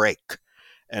cannot break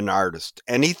an artist.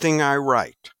 Anything I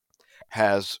write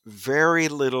has very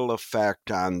little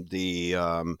effect on the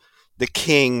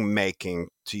king making,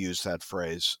 to use that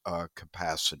phrase,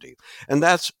 capacity, and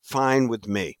that's fine with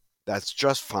me. That's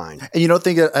just fine. And you don't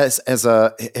think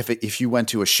if you went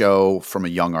to a show from a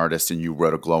young artist and you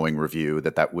wrote a glowing review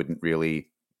that wouldn't really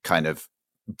kind of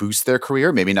boost their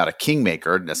career? Maybe not a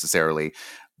kingmaker necessarily,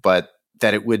 but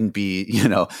that it wouldn't be,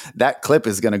 that clip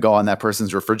is going to go on that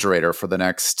person's refrigerator for the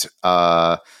next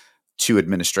 2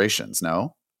 administrations.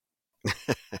 No?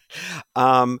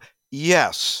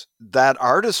 Yes, that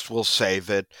artist will save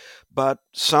it, but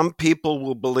some people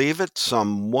will believe it,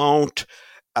 some won't.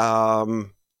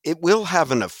 It will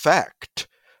have an effect,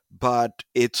 but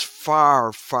it's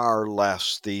far, far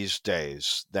less these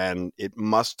days than it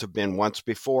must have been once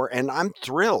before. And I'm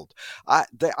thrilled.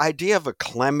 The idea of a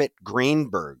Clement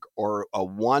Greenberg or a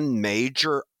one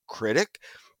major critic,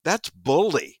 that's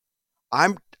bully.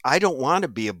 I don't want to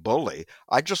be a bully.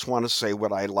 I just want to say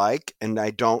what I like and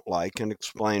I don't like and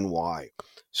explain why.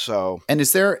 So, and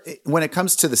is there, when it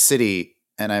comes to the city,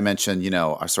 and I mentioned,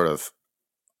 our sort of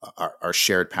our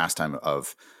shared pastime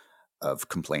of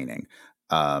complaining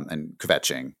and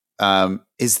kvetching,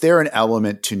 is there an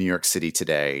element to New York City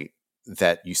today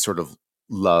that you sort of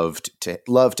love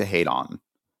to hate on,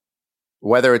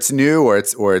 whether it's new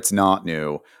or it's not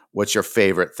new? What's your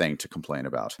favorite thing to complain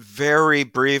about? Very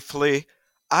briefly,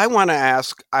 I want to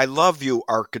ask, I love you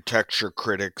architecture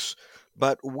critics,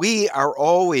 but we are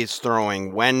always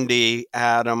throwing, Wendy,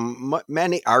 Adam,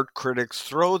 many art critics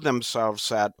throw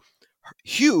themselves at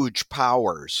huge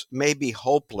powers, maybe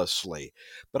hopelessly.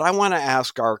 But I want to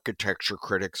ask architecture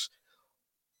critics,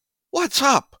 what's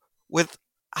up with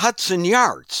Hudson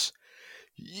Yards?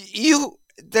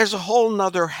 There's a whole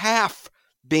nother half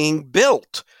being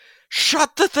built.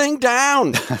 Shut the thing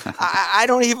down. I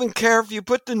don't even care if you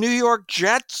put the New York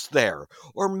Jets there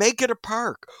or make it a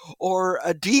park or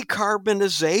a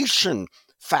decarbonization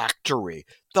factory.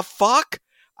 The fuck?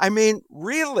 I mean,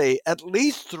 really, at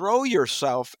least throw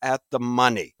yourself at the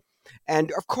money.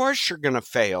 And of course you're going to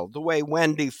fail the way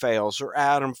Wendy fails or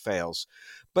Adam fails.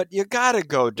 But you got to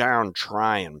go down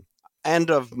trying. End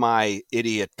of my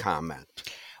idiot comment.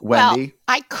 Wendy? Well,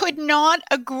 I could not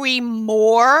agree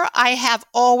more. I have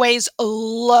always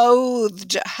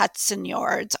loathed Hudson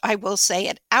Yards. I will say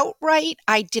it outright.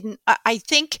 I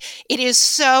think it is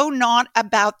so not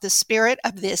about the spirit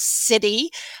of this city.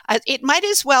 It might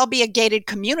as well be a gated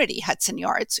community, Hudson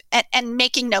Yards, and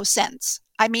making no sense.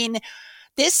 I mean,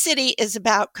 this city is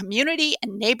about community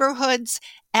and neighborhoods,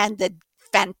 and the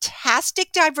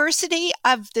fantastic diversity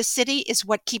of the city is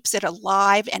what keeps it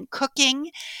alive and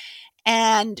cooking.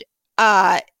 And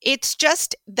it's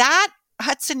just that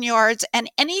Hudson Yards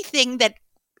and anything that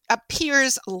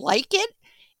appears like it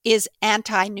is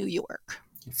anti-New York.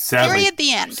 Period.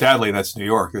 The end. Sadly, that's New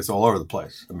York. It's all over the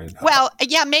place. I mean, well,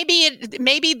 yeah,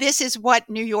 maybe this is what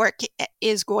New York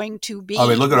is going to be. I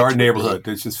mean, look at our neighborhood.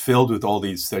 It's just filled with all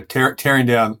these. They're tearing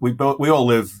down. We all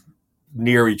live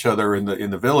near each other in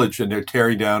the village, and they're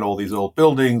tearing down all these old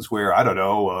buildings where I don't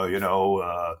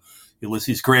know.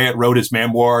 Ulysses Grant wrote his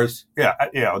memoirs.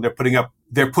 Yeah, they're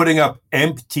putting up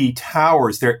empty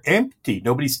towers. They're empty.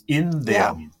 Nobody's in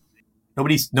them.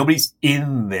 Yeah. Nobody's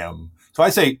in them. So I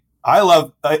say. I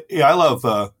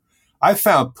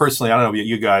found personally, I don't know about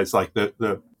you guys, like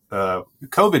the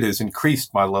COVID has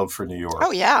increased my love for New York.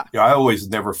 Oh yeah. I had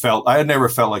never felt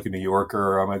like a New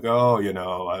Yorker. I'm like, I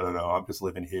don't know. I'm just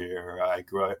living here. I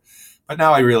grew up. But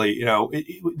now I really,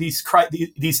 these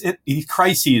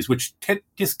crises, which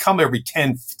just come every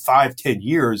 10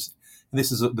 years, and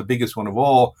this is the biggest one of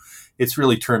all, it's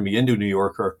really turned me into a New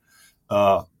Yorker.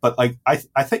 But like, I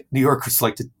think New Yorkers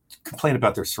like to complain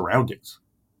about their surroundings.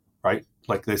 Right,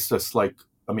 like this, just like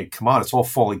I mean, come on, it's all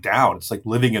falling down. It's like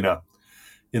living in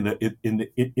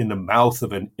the mouth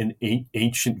of an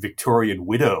ancient Victorian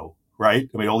widow. Right,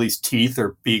 I mean, all these teeth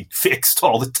are being fixed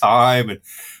all the time, and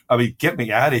I mean, get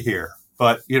me out of here.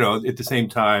 But at the same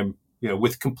time,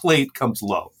 with complaint comes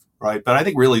love, right? But I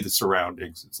think really the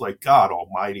surroundings. It's like God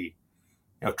Almighty.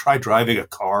 Try driving a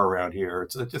car around here.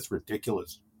 It's just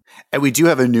ridiculous. And we do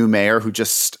have a new mayor who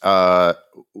just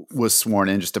was sworn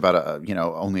in just about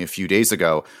only a few days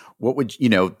ago. What would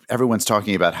everyone's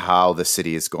talking about how the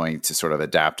city is going to sort of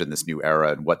adapt in this new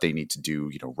era and what they need to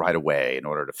do right away in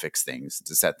order to fix things,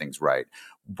 to set things right.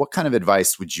 What kind of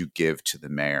advice would you give to the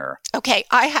mayor? Okay,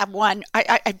 I have one.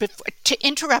 I to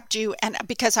interrupt you, and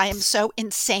because I am so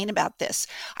insane about this,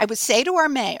 I would say to our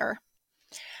mayor,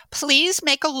 please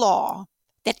make a law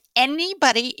that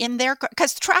anybody in there,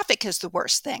 because traffic is the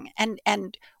worst thing,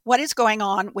 and what is going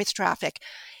on with traffic,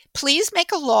 please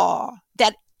make a law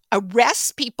that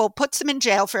arrests people, puts them in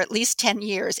jail for at least 10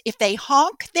 years if they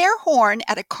honk their horn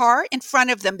at a car in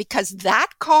front of them because that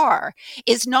car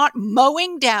is not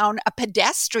mowing down a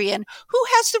pedestrian who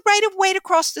has the right of way to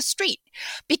cross the street.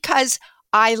 Because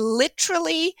I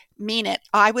literally mean it.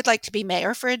 I would like to be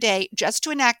mayor for a day just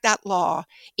to enact that law.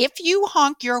 If you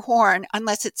honk your horn,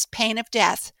 unless it's pain of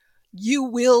death, you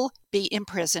will be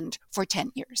imprisoned for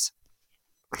 10 years.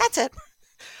 That's it.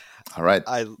 All right.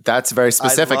 That's very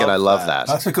specific, and I love that.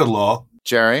 That's a good law.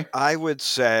 Jerry? I would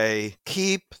say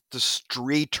keep the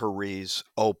streeteries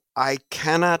open. I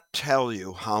cannot tell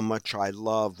you how much I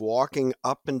love walking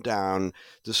up and down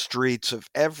the streets of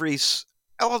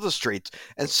all the streets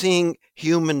and seeing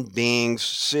human beings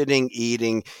sitting,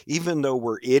 eating, even though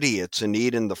we're idiots and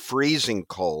eat in the freezing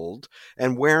cold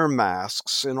and wear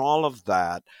masks and all of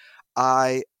that.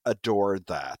 I adore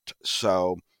that.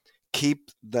 So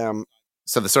keep them.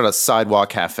 So the sort of sidewalk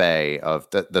cafe of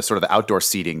the sort of the outdoor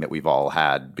seating that we've all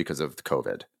had because of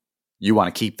COVID, you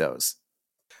want to keep those?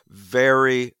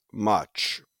 Very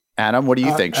much. Adam, what do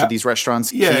you think? Should these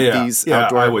restaurants keep these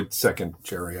outdoor? I would second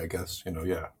Jerry, I guess.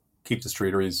 Keep the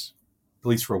streeteries, at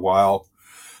least for a while.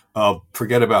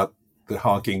 Forget about the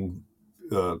honking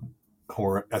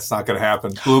horn. That's not going to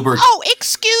happen. Bloomberg. Oh,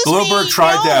 excuse me. Bloomberg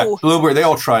tried that. Bloomberg, they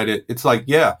all tried it. It's like,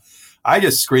 I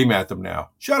just scream at them now.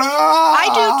 Shut up!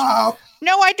 I do.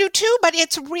 No, I do too, but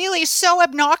it's really so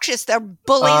obnoxious. They're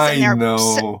bullies. I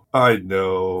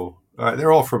know.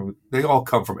 They all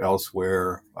come from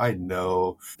elsewhere. I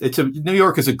know. New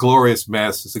York is a glorious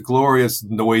mess. It's a glorious,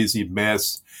 noisy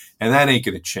mess. And that ain't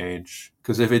going to change.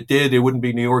 Because if it did, it wouldn't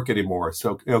be New York anymore.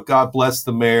 So, God bless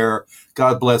the mayor.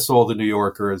 God bless all the New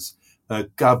Yorkers.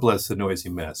 God bless the noisy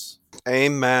mess.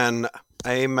 Amen.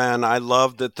 Amen. I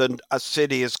love that a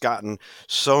city has gotten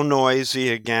so noisy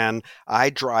again.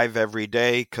 I drive every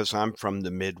day because I'm from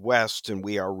the Midwest and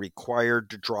we are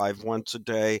required to drive once a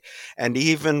day. And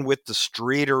even with the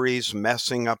streeteries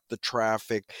messing up the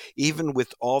traffic, even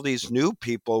with all these new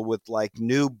people with like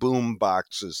new boom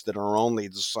boxes that are only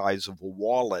the size of a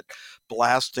wallet,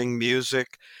 blasting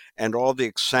music and all the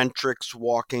eccentrics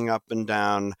walking up and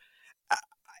down.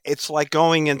 It's like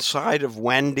going inside of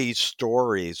Wendy's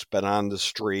Stories, but on the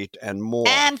street and more.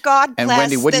 And God bless. And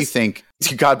Wendy, what do you think?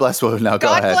 God bless. Well, now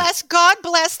go ahead. God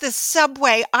bless the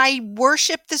subway. I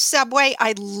worship the subway.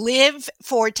 I live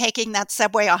for taking that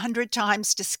subway 100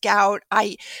 times to Scout.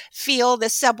 I feel the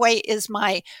subway is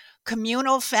my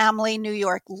communal family New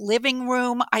York living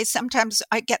room. I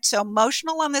get so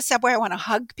emotional on the subway. I want to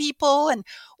hug people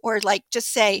or like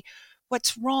just say,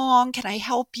 what's wrong? Can I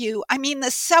help you? I mean,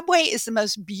 the subway is the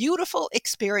most beautiful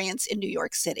experience in New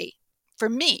York City. For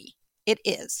me, it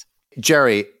is.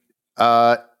 Jerry,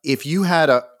 if you had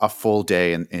a full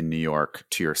day in New York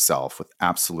to yourself with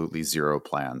absolutely zero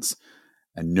plans,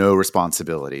 and no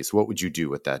responsibilities, what would you do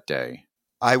with that day?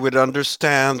 I would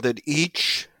understand that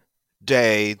each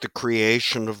day the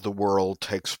creation of the world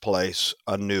takes place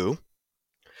anew.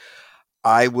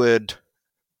 I would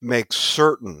make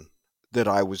certain that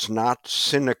I was not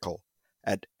cynical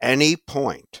at any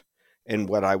point in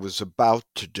what I was about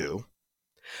to do.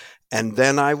 And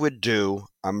then I would do,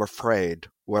 I'm afraid,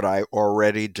 what I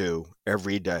already do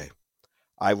every day.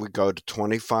 I would go to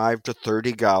 25 to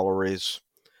 30 galleries,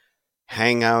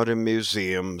 hang out in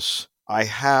museums. I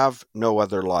have no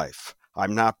other life.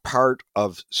 I'm not part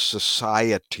of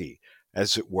society,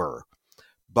 as it were.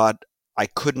 But I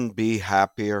couldn't be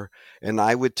happier. And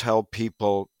I would tell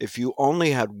people, if you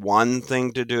only had one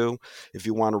thing to do, if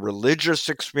you want a religious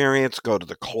experience, go to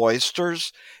the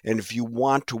cloisters. And if you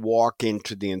want to walk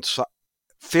into the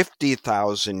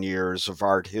 50,000 years of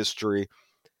art history,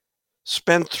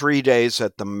 spend 3 days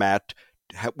at the Met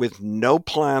with no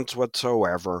plans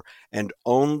whatsoever and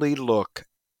only look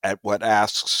at what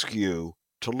asks you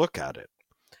to look at it.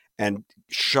 And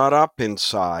shut up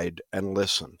inside and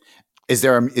listen. Is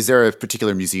there a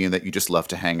particular museum that you just love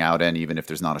to hang out in, even if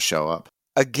there's not a show up?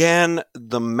 Again,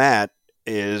 the Met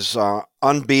is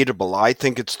unbeatable. I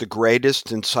think it's the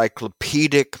greatest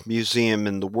encyclopedic museum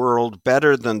in the world,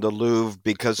 better than the Louvre,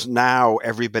 because now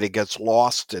everybody gets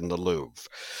lost in the Louvre.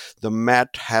 The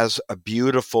Met has a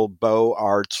beautiful Beaux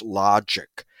Arts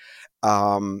logic.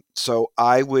 So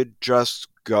I would just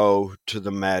go to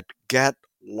the Met, get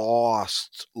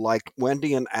lost. Like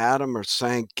Wendy and Adam are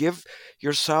saying, give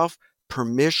yourself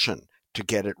permission to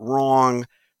get it wrong,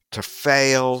 to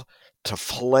fail, to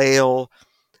flail.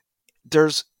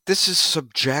 This is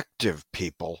subjective,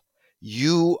 people.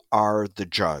 You are the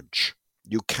judge.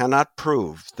 You cannot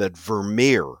prove that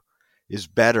Vermeer is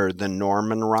better than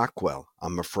Norman Rockwell,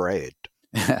 I'm afraid.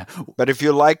 But if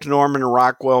you liked Norman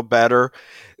Rockwell better,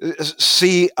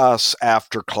 see us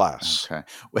after class.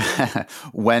 Okay.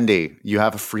 Wendy, you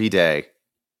have a free day.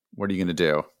 What are you going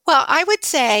to do? Well, I would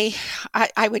say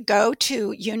I would go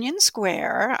to Union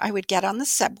Square. I would get on the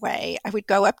subway. I would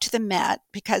go up to the Met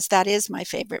because that is my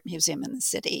favorite museum in the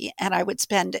city. And I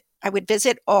would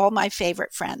visit all my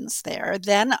favorite friends there.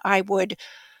 Then I would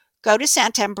go to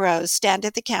St. Ambrose, stand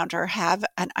at the counter, have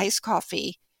an iced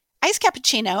coffee, iced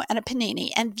cappuccino, and a panini.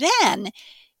 And then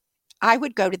I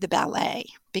would go to the ballet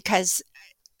because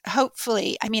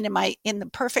hopefully, I mean, in the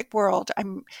perfect world, I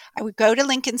would go to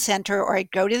Lincoln Center or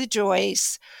I'd go to the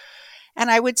Joyce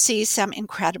and I would see some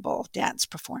incredible dance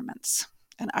performance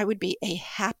and I would be a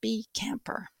happy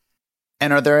camper.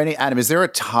 And are there any, Adam, is there a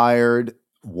tired,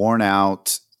 worn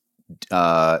out,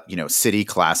 city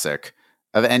classic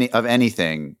of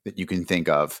anything that you can think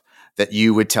of that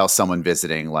you would tell someone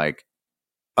visiting, like,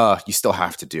 you still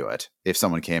have to do it if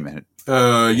someone came in?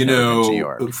 New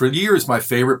York. For years, my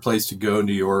favorite place to go in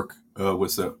New York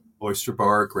was the Oyster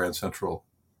Bar at Grand Central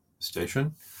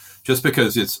Station, just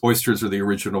because its oysters are the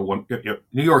original one.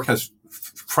 New York has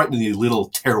frighteningly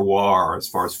little terroir as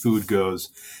far as food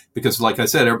goes, because, like I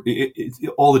said,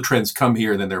 all the trends come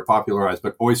here and then they're popularized.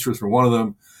 But oysters were one of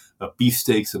them,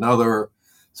 beefsteaks another.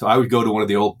 So I would go to one of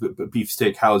the old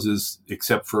beefsteak houses,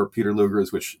 except for Peter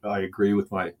Luger's, which I agree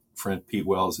with my friend Pete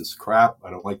Wells is crap.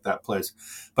 I don't like that place.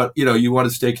 But you want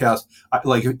a steakhouse,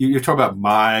 like you're talking about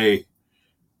my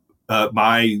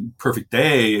perfect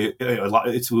day.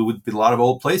 It would be a lot of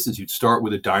old places. You'd start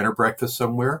with a diner breakfast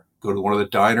somewhere, go to one of the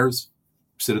diners,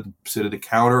 sit at the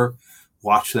counter,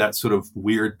 watch that sort of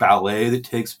weird ballet that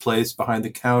takes place behind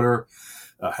the counter,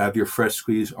 have your fresh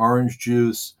squeezed orange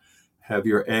juice, have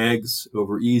your eggs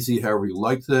over easy, however you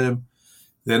like them.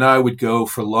 Then I would go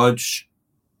for lunch.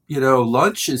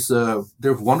 Lunch is,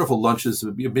 there's wonderful lunches.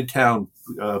 Midtown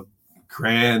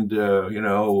Grand,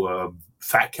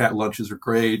 Fat Cat lunches are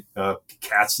great.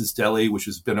 Katz's Deli, which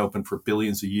has been open for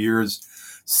billions of years,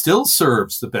 still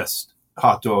serves the best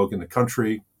hot dog in the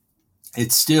country.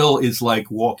 It still is like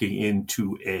walking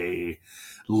into a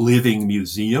living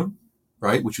museum,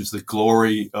 right? Which is the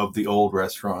glory of the old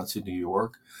restaurants in New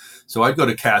York. So I'd go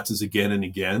to Katz's again and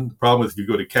again. The problem is if you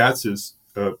go to Katz's,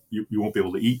 you won't be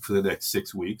able to eat for the next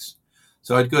 6 weeks.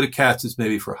 So I'd go to Katz's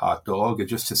maybe for hot dog and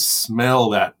just to smell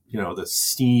that, the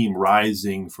steam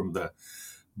rising from the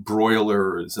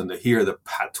broilers and to hear the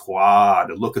patois,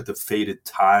 to look at the faded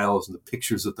tiles and the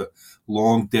pictures of the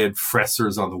long dead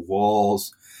fressers on the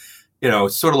walls.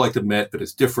 It's sort of like the Met, but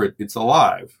it's different. It's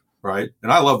alive, right?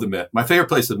 And I love the Met. My favorite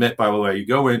place, the Met, by the way, you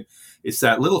go in, it's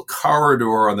that little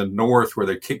corridor on the north where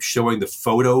they keep showing the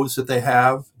photos that they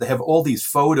have. They have all these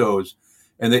photos.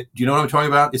 And do you know what I'm talking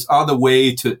about? It's on the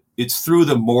way it's through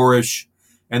the Moorish,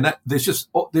 and that there's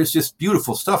just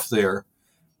beautiful stuff there,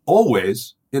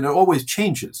 always, and it always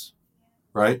changes,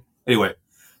 right? Anyway,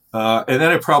 And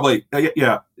then I probably,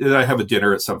 then I have a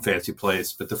dinner at some fancy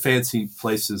place. But the fancy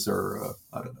places are,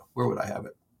 I don't know, where would I have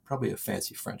it? Probably a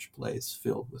fancy French place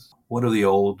filled with one of the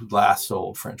last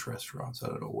old French restaurants. I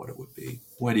don't know what it would be.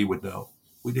 Wendy would know.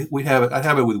 We'd have it. I'd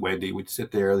have it with Wendy. We'd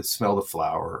sit there, smell the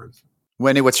flowers.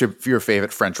 Wendy, what's your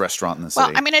favorite French restaurant in the city?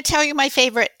 Well, I'm going to tell you my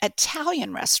favorite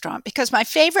Italian restaurant, because my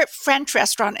favorite French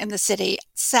restaurant in the city,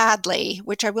 sadly,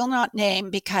 which I will not name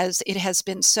because it has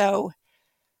been so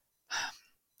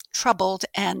troubled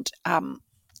and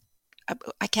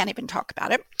I can't even talk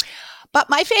about it. But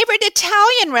my favorite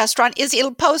Italian restaurant is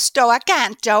Il Posto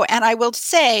Accanto, and I will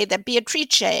say that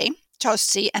Beatrice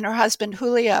Tosi and her husband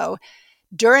Julio,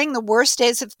 during the worst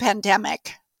days of the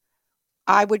pandemic,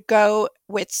 I would go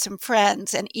with some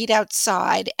friends and eat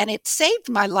outside, and it saved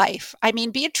my life. I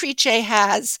mean, Beatrice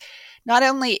has, not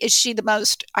only is she the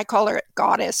most, I call her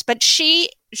goddess, but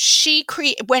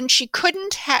when she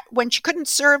couldn't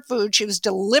serve food, she was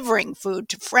delivering food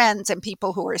to friends and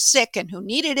people who were sick and who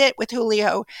needed it with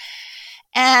Julio.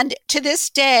 And to this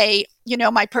day,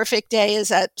 my perfect day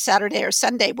is a Saturday or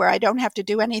Sunday where I don't have to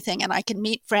do anything and I can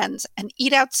meet friends and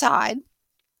eat outside.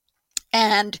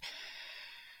 And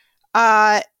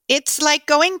it's like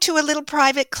going to a little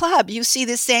private club. You see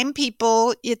the same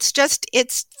people. It's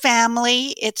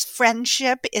family, it's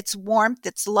friendship, it's warmth,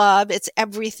 it's love, it's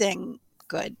everything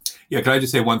good. Yeah, can I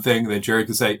just say one thing? Then Jerry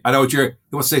can say, I know Jerry, you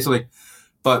want to say something,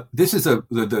 but this is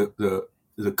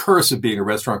the curse of being a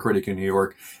restaurant critic in New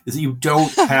York is that you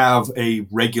don't have a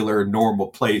regular, normal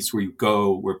place where you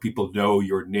go where people know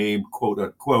your name, quote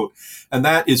unquote. And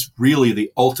that is really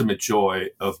the ultimate joy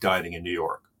of dining in New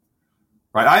York.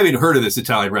 Right? I haven't heard of this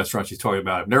Italian restaurant she's talking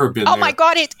about. I've never been there. Oh my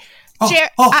God. I'm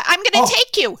going to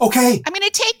take you. Okay. I'm going to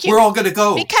take you. We're all going to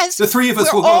go. Because the three of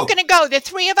us will go. We're all go. going to go. The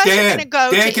three of us are going to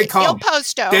go Dan to can Il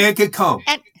Posto. Dan can come.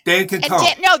 Dan can come.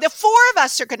 No, the four of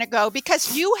us are going to go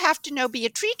because you have to know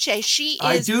Beatrice. She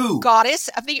is goddess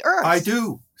of the earth. I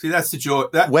do. See, that's the joy.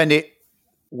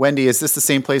 Wendy, is this the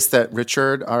same place that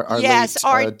Richard,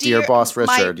 our dear boss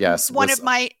Richard? One of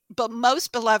my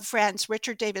most beloved friends,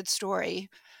 Richard David Story,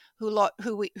 who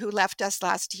left us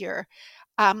last year.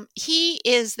 He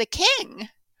is the king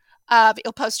of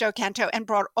Il Posto Accanto and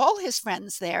brought all his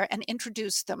friends there and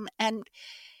introduced them. And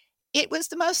it was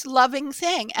the most loving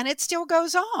thing. And it still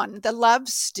goes on. The love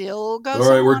still goes on. All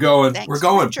right, we're going. Thanks, we're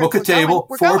going. Richard. Book a table.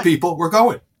 Four people. We're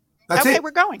going. That's it. Okay,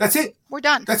 we're going. That's it. We're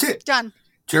done. That's it. Done.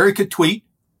 Jerry could tweet.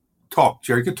 Talk.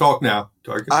 Jerry could talk now.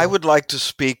 I would like to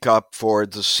speak up for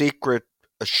the secret,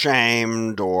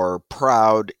 ashamed, or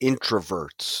proud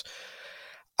introverts.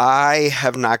 I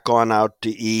have not gone out to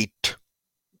eat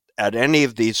at any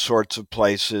of these sorts of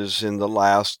places in the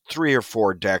last 3 or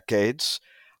 4 decades.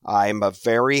 I'm a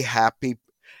very happy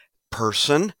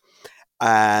person,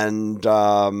 and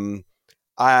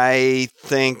I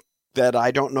think that I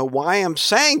don't know why I'm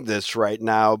saying this right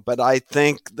now, but I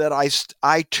think that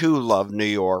I too love New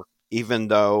York, even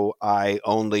though I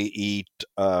only eat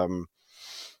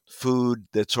food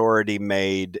that's already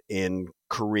made in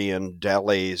Korean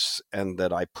delis, and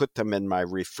that I put them in my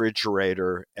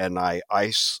refrigerator and I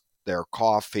ice their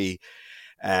coffee.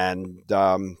 And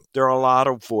there are a lot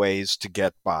of ways to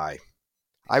get by.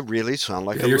 I really sound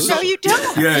like a loser. No, you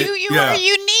don't. You are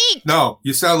unique. No,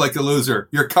 you sound like a loser.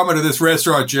 You're coming to this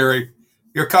restaurant, Jerry.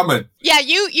 You're coming. Yeah,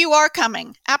 you are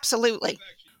coming. Absolutely.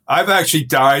 I've actually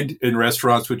dined in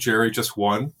restaurants with Jerry, just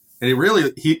one. And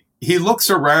he looks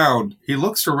around. He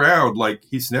looks around like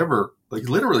he's never, like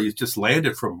literally he's just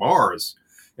landed from Mars.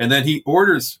 And then he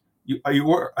orders, I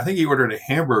think he ordered a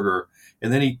hamburger,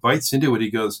 and then he bites into it. He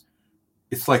goes,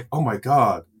 it's like, oh my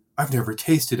God, I've never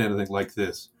tasted anything like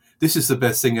this. This is the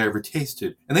best thing I ever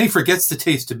tasted. And then he forgets to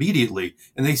taste immediately.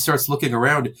 And then he starts looking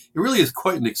around. It really is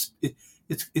quite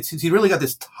he really got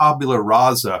this tabula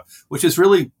rasa, which is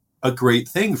really a great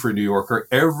thing for New Yorker.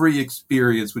 Every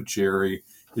experience with Jerry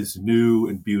is new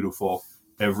and beautiful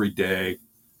every day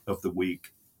of the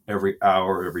week, every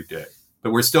hour, every day.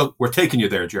 But we're taking you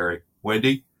there, Jerry.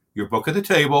 Wendy, you're booking the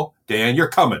table. Dan, you're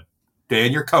coming.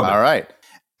 All right.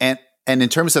 And in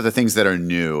terms of the things that are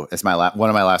new, as one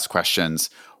of my last questions,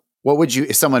 what would you,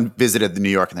 if someone visited New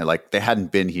York and they're like, they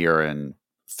hadn't been here in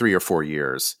 3 or 4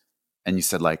 years, and you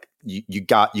said like, you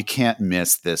can't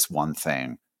miss this one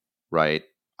thing, right?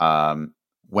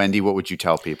 Wendy, what would you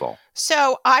tell people?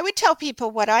 So I would tell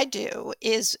people what I do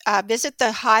is visit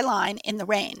the High Line in the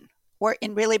rain or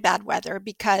in really bad weather,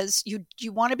 because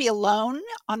you want to be alone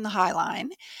on the High Line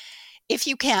if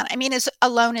you can. I mean, as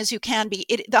alone as you can be.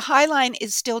 The High Line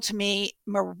is still, to me,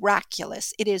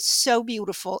 miraculous. It is so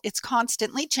beautiful. It's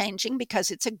constantly changing because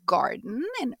it's a garden,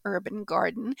 an urban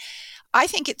garden. I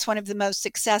think it's one of the most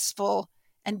successful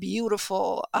and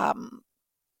beautiful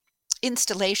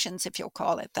installations, if you'll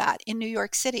call it that, in New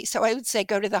York City. So I would say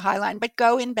go to the High Line, but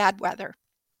go in bad weather.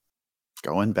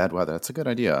 Go in bad weather. That's a good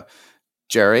idea.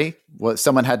 Jerry,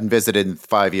 someone hadn't visited in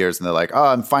 5 years and they're like, oh,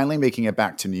 I'm finally making it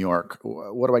back to New York.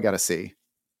 What do I got to see?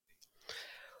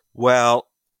 Well,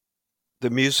 the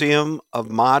Museum of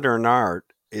Modern Art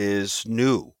is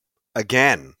new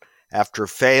again after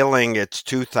failing its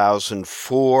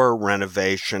 2004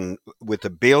 renovation with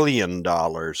 $1 billion,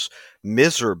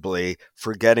 miserably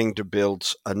forgetting to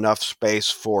build enough space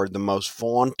for the most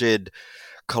vaunted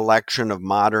collection of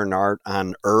modern art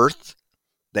on Earth.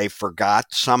 They forgot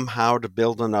somehow to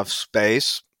build enough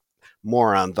space.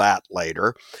 More on that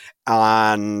later.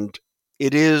 And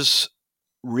it is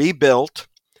rebuilt,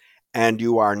 and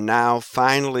you are now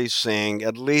finally seeing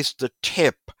at least the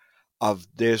tip of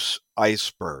this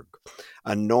iceberg.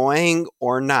 Annoying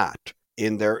or not,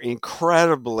 in their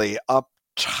incredibly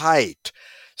uptight,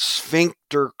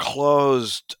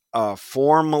 sphincter-closed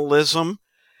formalism,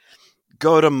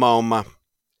 go to MoMA.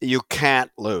 You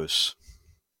can't lose.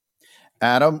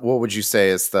 Adam, what would you say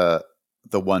is the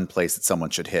one place that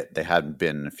someone should hit they hadn't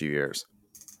been in a few years?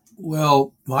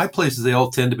 Well, my places, they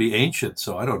all tend to be ancient,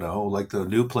 so I don't know. Like the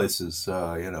new places,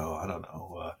 I don't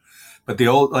know. But the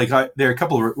old, there are a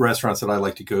couple of restaurants that I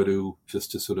like to go to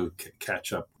just to sort of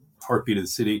catch up. Heartbeat of the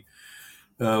city.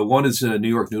 One is New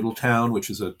York Noodle Town, which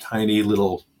is a tiny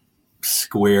little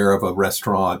square of a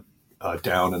restaurant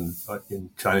down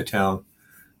in Chinatown,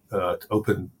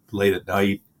 open late at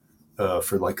night.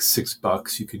 For like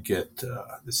 $6, you could get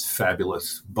this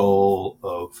fabulous bowl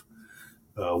of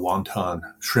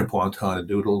shrimp wonton and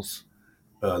noodles.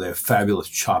 They have fabulous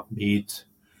chopped meat.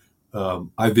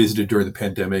 I visited during the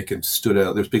pandemic and stood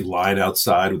out. There's a big line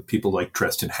outside with people like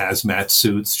dressed in hazmat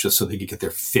suits just so they could get their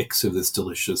fix of this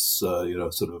delicious,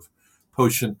 sort of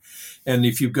potion. And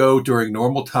if you go during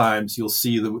normal times, you'll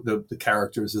see the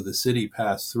characters of the city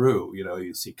pass through.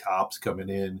 You see cops coming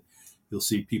in. You'll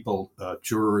see people,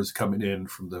 jurors coming in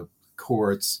from the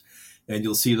courts, and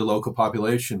you'll see the local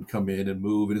population come in and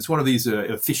move. And it's one of these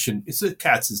efficient, it's a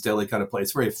Katz's Deli kind of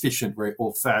place, very efficient, very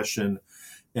old-fashioned,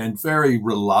 and very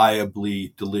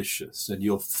reliably delicious. And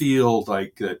you'll feel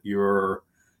like that you're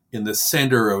in the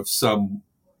center of some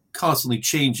constantly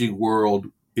changing world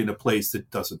in a place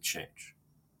that doesn't change,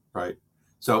 right?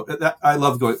 So I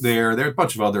love going there. There are a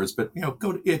bunch of others, but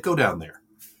go down there.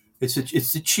 It's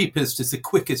the cheapest, it's the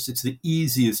quickest, it's the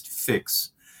easiest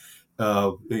fix.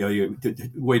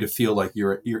 Way to feel like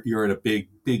you're in a big,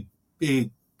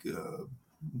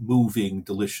 moving,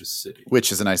 delicious city.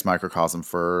 Which is a nice microcosm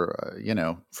for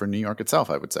New York itself,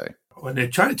 I would say.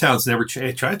 And Chinatown's never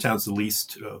changed. Chinatown's the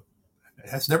least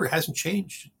hasn't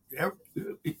changed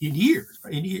in years,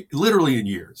 right? Literally in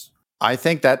years. I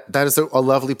think that is a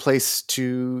lovely place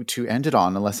to end it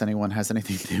on, unless anyone has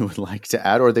anything they would like to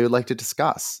add or they would like to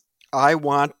discuss. I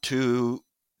want to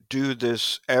do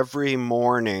this every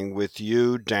morning with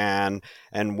you, Dan,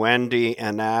 and Wendy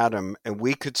and Adam, and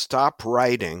we could stop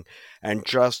writing and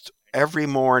just every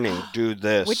morning do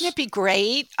this. Wouldn't it be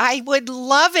great? I would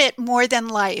love it more than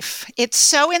life. It's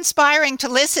so inspiring to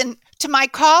listen to my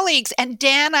colleagues. And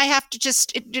Dan, I have to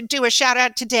just do a shout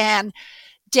out to Dan.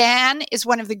 Dan is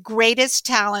one of the greatest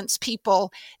talents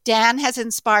people. Dan has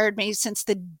inspired me since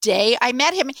the day I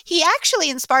met him. He actually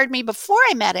inspired me before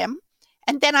I met him.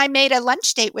 And then I made a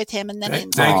lunch date with him. And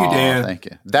then thank you, Dan. Thank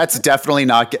you. That's definitely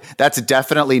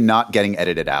not getting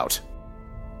edited out.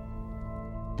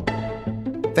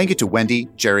 Thank you to Wendy,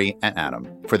 Jerry, and Adam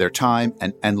for their time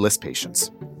and endless patience.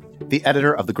 The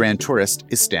editor of The Grand Tourist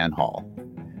is Stan Hall.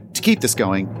 To keep this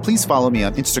going, please follow me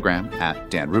on Instagram at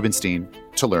Dan Rubenstein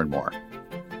to learn more.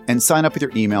 And sign up with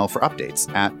your email for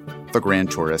updates at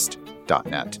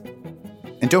thegrandtourist.net.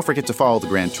 And don't forget to follow The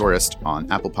Grand Tourist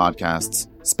on Apple Podcasts,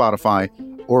 Spotify,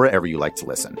 or wherever you like to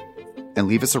listen. And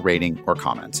leave us a rating or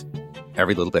comment.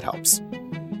 Every little bit helps.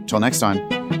 Till next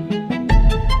time.